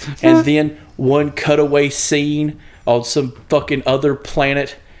 asshole," and then one cutaway scene on some fucking other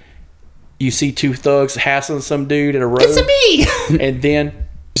planet. You see 2 thugs hassling some dude in a road. It's me! And then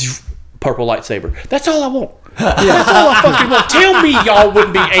purple lightsaber. That's all I want. That's all I fucking want. Tell me y'all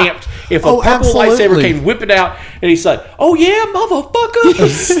wouldn't be amped if a purple lightsaber came whipping out and he's like, "Oh yeah,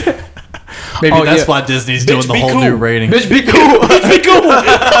 motherfucker." Maybe that's why Disney's doing the whole new rating. Bitch, be cool. Bitch, be cool.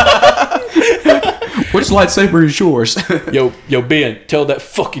 Which lightsaber is yours? Yo, Ben, tell that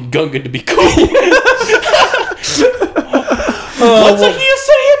fucking Gungan to be cool. What's he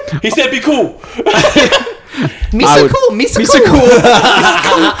saying? He said, "Be cool." Misa cool.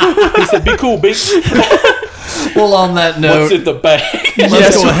 He said, "Be cool, bitch." Well, on that note, what's in the bag?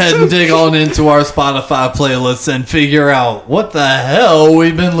 Let's go ahead and dig on into our Spotify playlists and figure out what the hell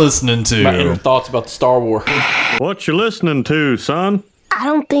we've been listening to. My inner thoughts about the Star Wars. What you listening to, son? I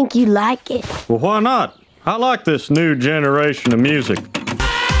don't think you like it. Well, why not? I like this new generation of music.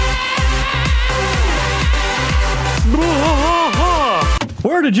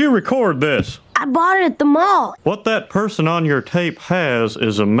 Where did you record this? I bought it at the mall. What that person on your tape has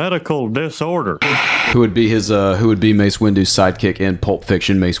is a medical disorder. Who would be Mace Windu's sidekick in Pulp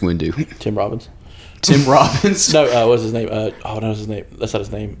Fiction? Mace Windu. Tim Robbins. Tim Robbins. No, what's his name? No, his name. That's not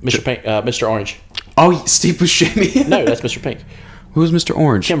his name. Mr. Pink. Mr. Orange. Oh, Steve Buscemi. No, that's Mr. Pink. Who's Mr.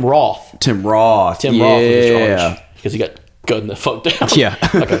 Orange? Tim Roth. Tim Roth is Mr. Orange. Because he got gunned the fuck down. Yeah.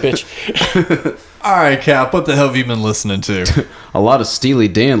 Like a bitch. All right, Cap, what the hell have you been listening to? A lot of Steely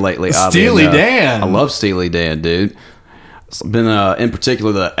Dan lately. Steely Dan? I love Steely Dan, dude. It's been, in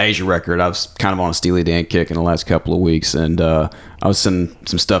particular, the Asia record. I was kind of on a Steely Dan kick in the last couple of weeks, and I was sending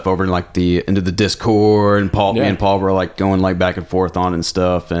some stuff over into the Discord, and me and Paul were like going like back and forth on and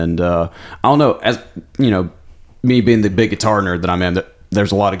stuff. And I don't know, as you know, me being the big guitar nerd that I'm in,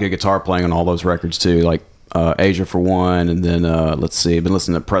 there's a lot of good guitar playing on all those records too, like Asia for one, and then let's see, I've been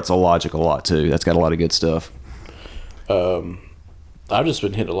listening to Pretzel Logic a lot too. That's got a lot of good stuff. I've just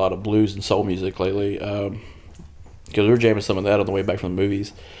been hitting a lot of blues and soul music lately because we were jamming some of that on the way back from the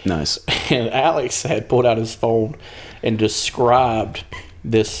movies. Nice. And Alex had pulled out his phone and described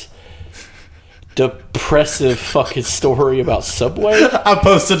this depressive fucking story about Subway. I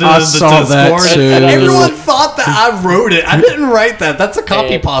posted it I in the saw that Discord. too. And everyone thought that I wrote it. I didn't write that. That's a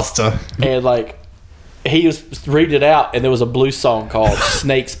copy pasta. And like, he was reading it out, and there was a blues song called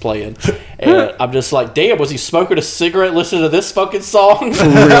Snakes playing. And I'm just like, damn, was he smoking a cigarette listening to this fucking song?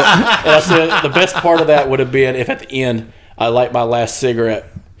 And I said, the best part of that would have been if at the end, I light my last cigarette.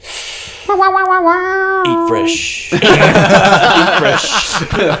 Eat fresh. Eat fresh.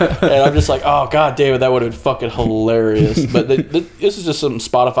 And I'm just like, oh, god damn it, that would have been fucking hilarious. But this is just some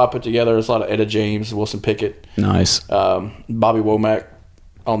Spotify put together. It's a lot of Etta James, Wilson Pickett. Nice. Bobby Womack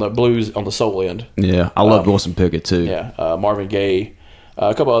on the blues, on the soul end. Yeah, I love Wilson Pickett too. Yeah, Marvin Gaye.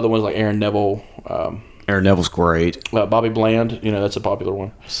 A couple other ones like Aaron Neville. Aaron Neville's great. Bobby Bland, that's a popular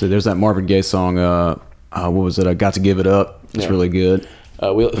one. So there's that Marvin Gaye song, what was it? I Got to Give It Up. It's really good.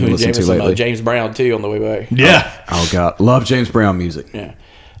 We jamming some James Brown too on the way back. Yeah. Oh god, love James Brown music. Yeah.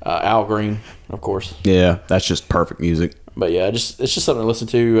 Al Green, of course. Yeah, that's just perfect music. But yeah, it's just something to listen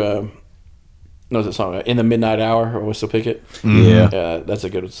to. What's that song? In the Midnight Hour, or Whistle Pickett. Yeah, that's a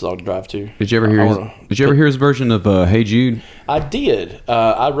good song to drive to. Did you ever hear? Did you ever hear his version of "Hey Jude"? I did.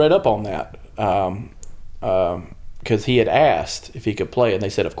 I read up on that because he had asked if he could play, and they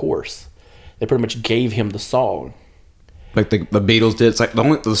said, of course. They pretty much gave him the song. Like the Beatles did. It's like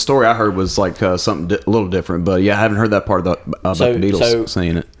the story I heard was like something a little different, but yeah, I haven't heard that part about the Beatles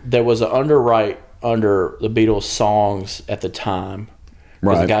saying it. There was an underwrite under the Beatles songs at the time.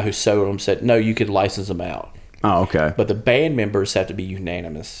 Because the guy who sold them said, no, you could license them out. Oh, okay. But the band members have to be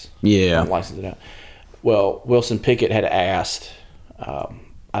unanimous. Yeah. On licensing it out. Well, Wilson Pickett had asked,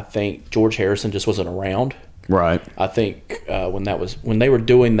 I think George Harrison just wasn't around. Right. I think when they were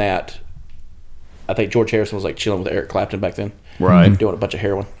doing that, I think George Harrison was like chilling with Eric Clapton back then. Right. Doing a bunch of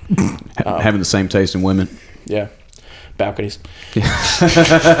heroin. Having the same taste in women. Yeah. Balconies. But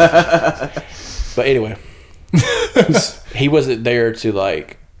anyway, he wasn't there to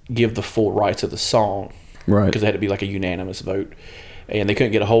like give the full rights of the song. Right. Because it had to be like a unanimous vote. And they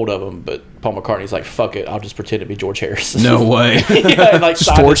couldn't get a hold of him, but Paul McCartney's like, fuck it, I'll just pretend to be George Harrison. No way. Yeah, and like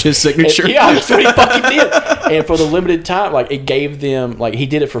just forge his signature. Yeah, that's what he fucking did. And for the limited time, like it gave them, like they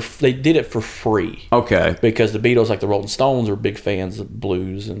did it for free. Okay. Because the Beatles, like the Rolling Stones, were big fans of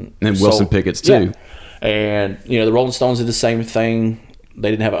blues and Wilson Pickett's too. Yeah. And the Rolling Stones did the same thing. They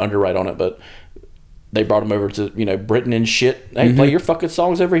didn't have an underwrite on it, but they brought him over to Britain and shit. Hey, play your fucking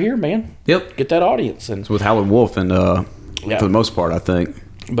songs over here, man. Yep. Get that audience. And it's with Howlin' Wolf and for the most part, I think.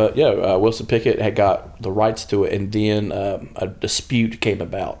 But yeah, Wilson Pickett had got the rights to it, and then a dispute came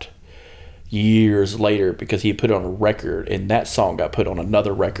about years later because he had put it on a record, and that song got put on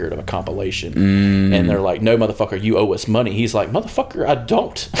another record of a compilation. And they're like, no, motherfucker, you owe us money. He's like, motherfucker, I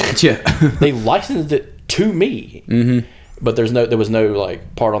don't. Yeah. They licensed it to me. Mm-hmm. But there was no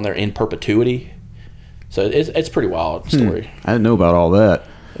like part on there in perpetuity. So it's a pretty wild story. I didn't know about all that.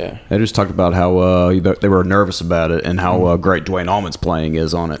 Yeah. They just talked about how they were nervous about it and how great Duane Allman's playing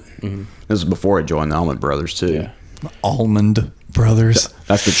is on it. Mm-hmm. This is before he joined the Allman Brothers, too. Yeah. Almond Brothers.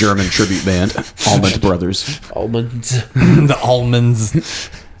 That's the German tribute band. Allman Brothers. Almonds. The Almonds.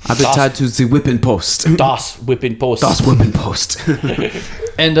 I've been tied to the whipping post. Das whipping post. Das whipping post.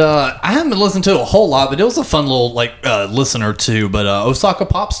 And I haven't been listening to it a whole lot, but it was a fun little listener too. But Osaka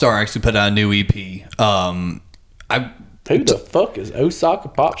Popstar actually put out a new EP. Who the fuck is Osaka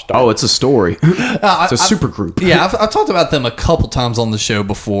Popstar? Oh, it's a story. It's a super group. Yeah, I've talked about them a couple times on the show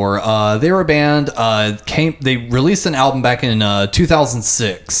before. They were a band. They released an album back in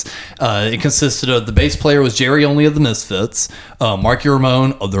 2006. It consisted of the bass player was Jerry Only of the Misfits, Marky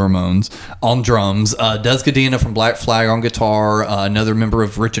Ramone of the Ramones on drums, Des Godina from Black Flag on guitar, another member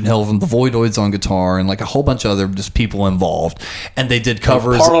of Richard Hill from the Voidoids on guitar, and like a whole bunch of other just people involved. And they did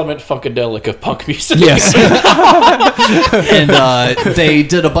covers. Parliament Funkadelic of punk music. Yes. And they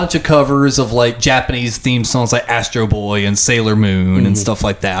did a bunch of covers of like Japanese theme songs like Astro Boy and Sailor Moon and stuff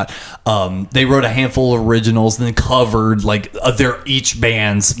like that. They wrote a handful of originals and then covered like each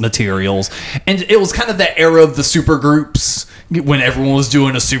band's materials. And it was kind of that era of the supergroups when everyone was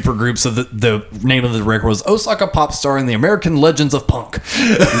doing a supergroup. So the name of the record was Osaka Popstar and the American Legends of Punk.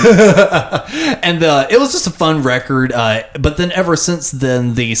 And it was just a fun record. But then ever since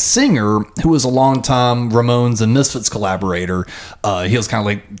then, the singer, who was a longtime Ramones and Misfits collaborator, he was kind of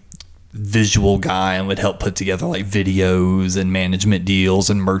like visual guy and would help put together like videos and management deals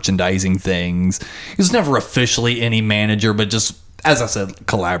and merchandising things. He was never officially any manager, but just, as I said,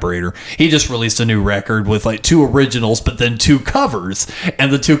 collaborator. He just released a new record with like 2 originals, but then 2 covers.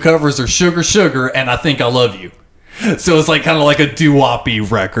 And the 2 covers are Sugar Sugar and I Think I Love You. So it's like kind of like a doo-wop-y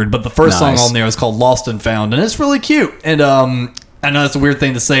record. But the first song on there is called Lost and Found, and it's really cute. And I know it's a weird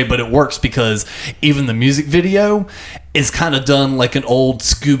thing to say, but it works because even the music video is kind of done like an old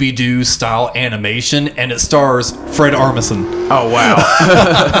Scooby-Doo style animation, and it stars Fred Armisen. Oh,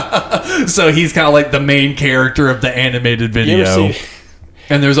 wow. So he's kind of like the main character of the animated video.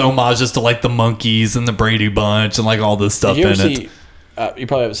 And there's homages to like the Monkees and the Brady Bunch and like all this stuff in it. You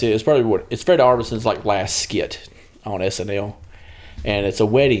probably haven't seen it. It's Fred Armisen's like last skit on SNL, and it's a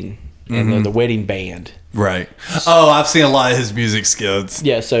wedding, and the wedding band. Right. Oh, I've seen a lot of his music skits.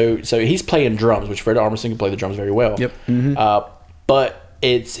 Yeah, so he's playing drums, which Fred Armisen can play the drums very well. Yep. But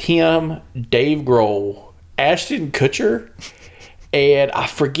it's him, Dave Grohl, Ashton Kutcher, and I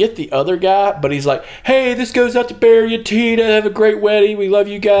forget the other guy, but he's like, hey, this goes out to Barry and Tina. Have a great wedding. We love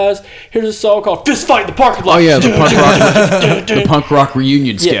you guys. Here's a song called Fist Fight in the Parking Lot. Oh, yeah, the punk rock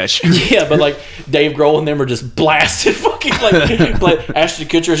reunion sketch. Yeah, but like Dave Grohl and them are just blasted fucking like Ashton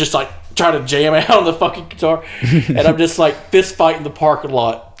Kutcher is just like trying to jam out on the fucking guitar. And I'm just like, Fist Fight in the Parking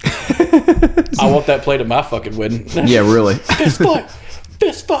Lot. I want that played at my fucking wedding. Yeah, really.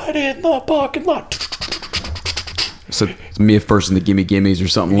 Fist fight in the parking lot. So it's me first in the Gimme Gimmes or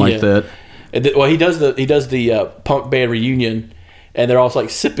something like that. Well, he does the punk band reunion, and they're also like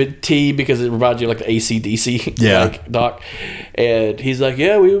sipping tea because it reminds you of like the AC/DC like doc. And he's like,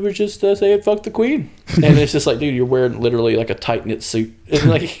 yeah, we were just saying fuck the Queen, and it's just like, dude, you're wearing literally like a tight knit suit and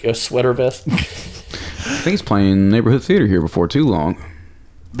like a sweater vest. I think he's playing neighborhood theater here before too long.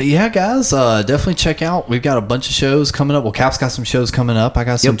 But yeah, guys, definitely check out. We've got a bunch of shows coming up. Well, Cap's got some shows coming up. I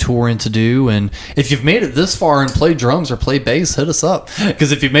got some touring to do. And if you've made it this far and play drums or play bass, hit us up.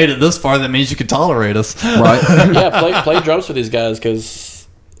 Because if you've made it this far, that means you can tolerate us. Right. Yeah, play drums for these guys because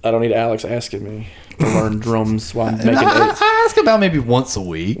I don't need Alex asking me to learn drums while I'm making I ask about maybe once a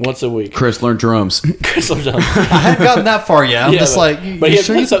week. Chris learned drums. Chris learned drums. I haven't gotten that far yet. I'm just like, but he had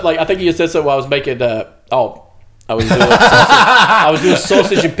played something, like, I think he had said something while I was making, I was doing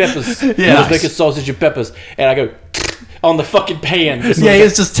sausage and peppers. Yeah. I was making sausage and peppers, and I go on the fucking pan. Yeah, he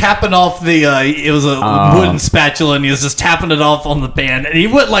was just tapping off the. It was a wooden spatula, and he was just tapping it off on the pan, and he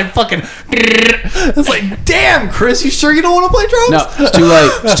went like fucking. It's like, damn, Chris, you sure you don't want to play drums? No, it's too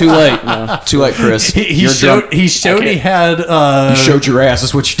late. It's too late. No. Too late, Chris. He showed he had. You showed your ass.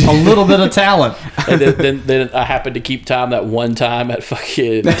 That's what you did. A little bit of talent. And then I happened to keep time that one time at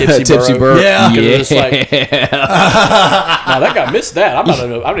fucking Tipsy Burrow. Yeah. It was like, nah, that guy missed that. I'm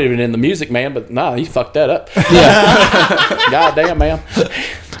not even in the music, man. But nah, he fucked that up. Yeah. God damn, man.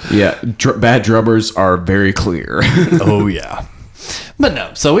 Yeah, bad drummers are very clear. Oh yeah. But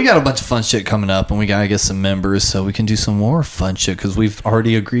no, so we got a bunch of fun shit coming up, and we gotta get some members so we can do some more fun shit because we've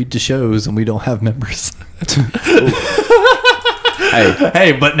already agreed to shows and we don't have members.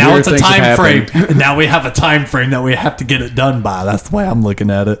 Hey, but now it's a time frame. Now we have a time frame that we have to get it done by. That's the way I'm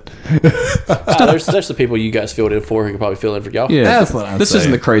looking at it. There's the people you guys filled in for who can probably fill in for y'all. Yeah, that's what I'm This saying.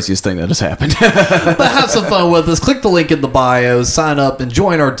 isn't the craziest thing that has happened. But have some fun with us. Click the link in the bio, sign up, and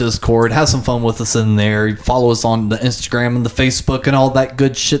join our Discord. Have some fun with us in there. Follow us on the Instagram and the Facebook and all that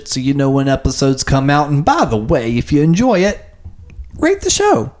good shit so you know when episodes come out. And by the way, if you enjoy it, rate the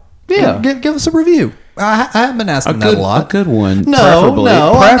show. Yeah. Give us a review. I haven't been asking that a lot. A good one. Preferably.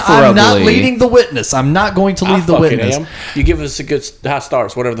 Preferably. I'm not leading the witness. I'm not going to lead the witness. You give us a good high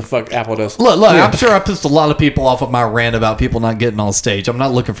stars, whatever the fuck Apple does. Look, I'm sure I pissed a lot of people off of my rant about people not getting on stage. I'm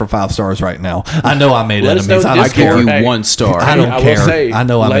not looking for 5 stars right now. I know I made enemies. I give you 1 star. I don't care. I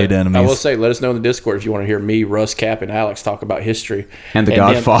know I made enemies. I will say, let us know in the Discord if you want to hear me, Russ, Cap, and Alex talk about history. And The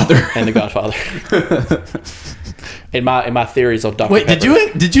Godfather. And The Godfather. In my theories on Dr. Wait,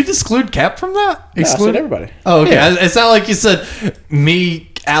 Pepper. did you exclude Cap from that? No, I said everybody. Oh, okay. Yeah. It's not like you said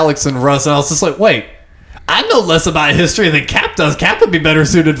me, Alex, and Russ, and I was just like, wait, I know less about history than Cap does. Cap would be better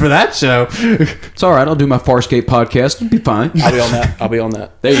suited for that show. It's all right. I'll do my Farscape podcast. It'll be fine. I'll be on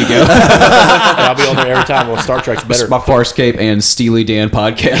that. There you go. I'll be on there every time. Well, Star Trek's better. It's my Farscape and Steely Dan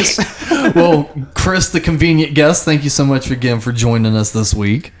podcast. Well, Chris, the convenient guest, thank you so much again for joining us this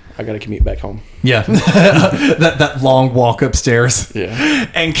week. I got to commute back home. Yeah. that long walk upstairs. Yeah.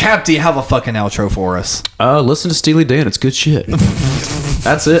 And Cap, do you have a fucking outro for us? Listen to Steely Dan. It's good shit.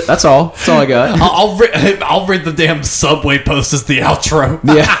 That's it. That's all. That's all I got. I'll read the damn Subway post as the outro.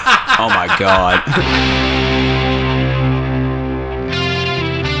 Yeah. Oh my God.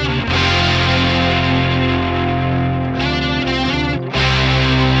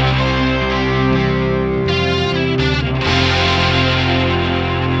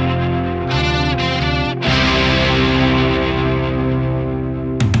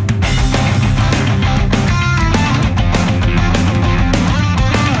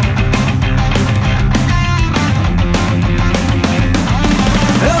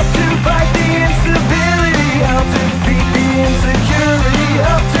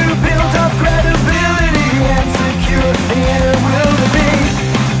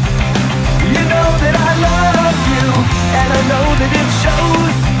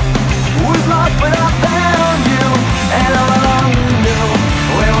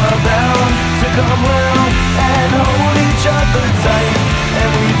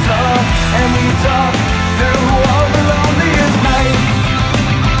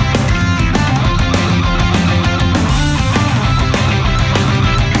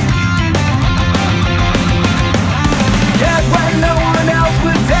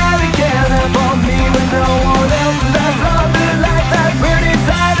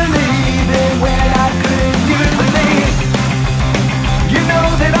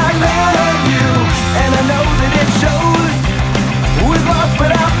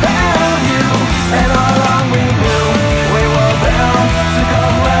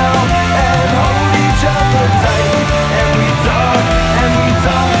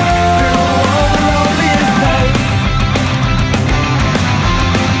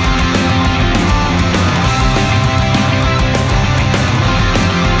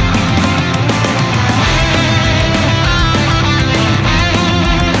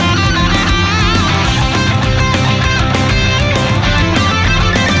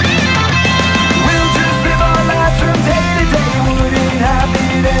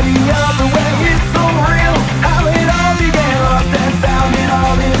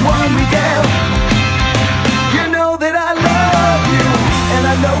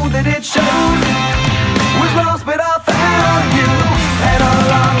 know that it shows. Was lost but I found you, and all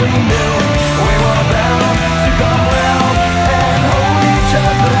along we knew we were bound to come round and hold each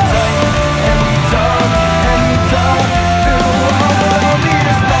other tight. And we talk through all the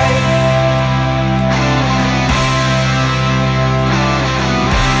loneliest nights.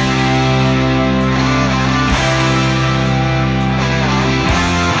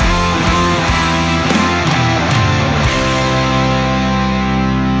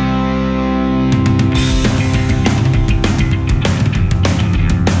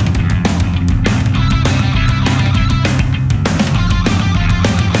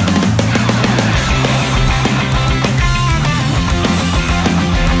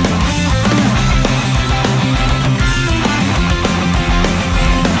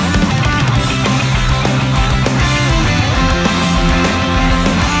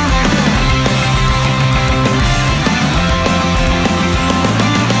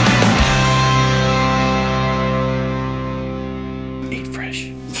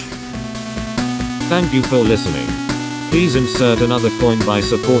 Thank you for listening. Please insert another coin by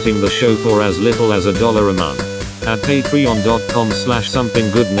supporting the show for as little as $1 a month at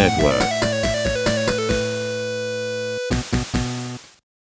patreon.com/somethinggoodnetwork.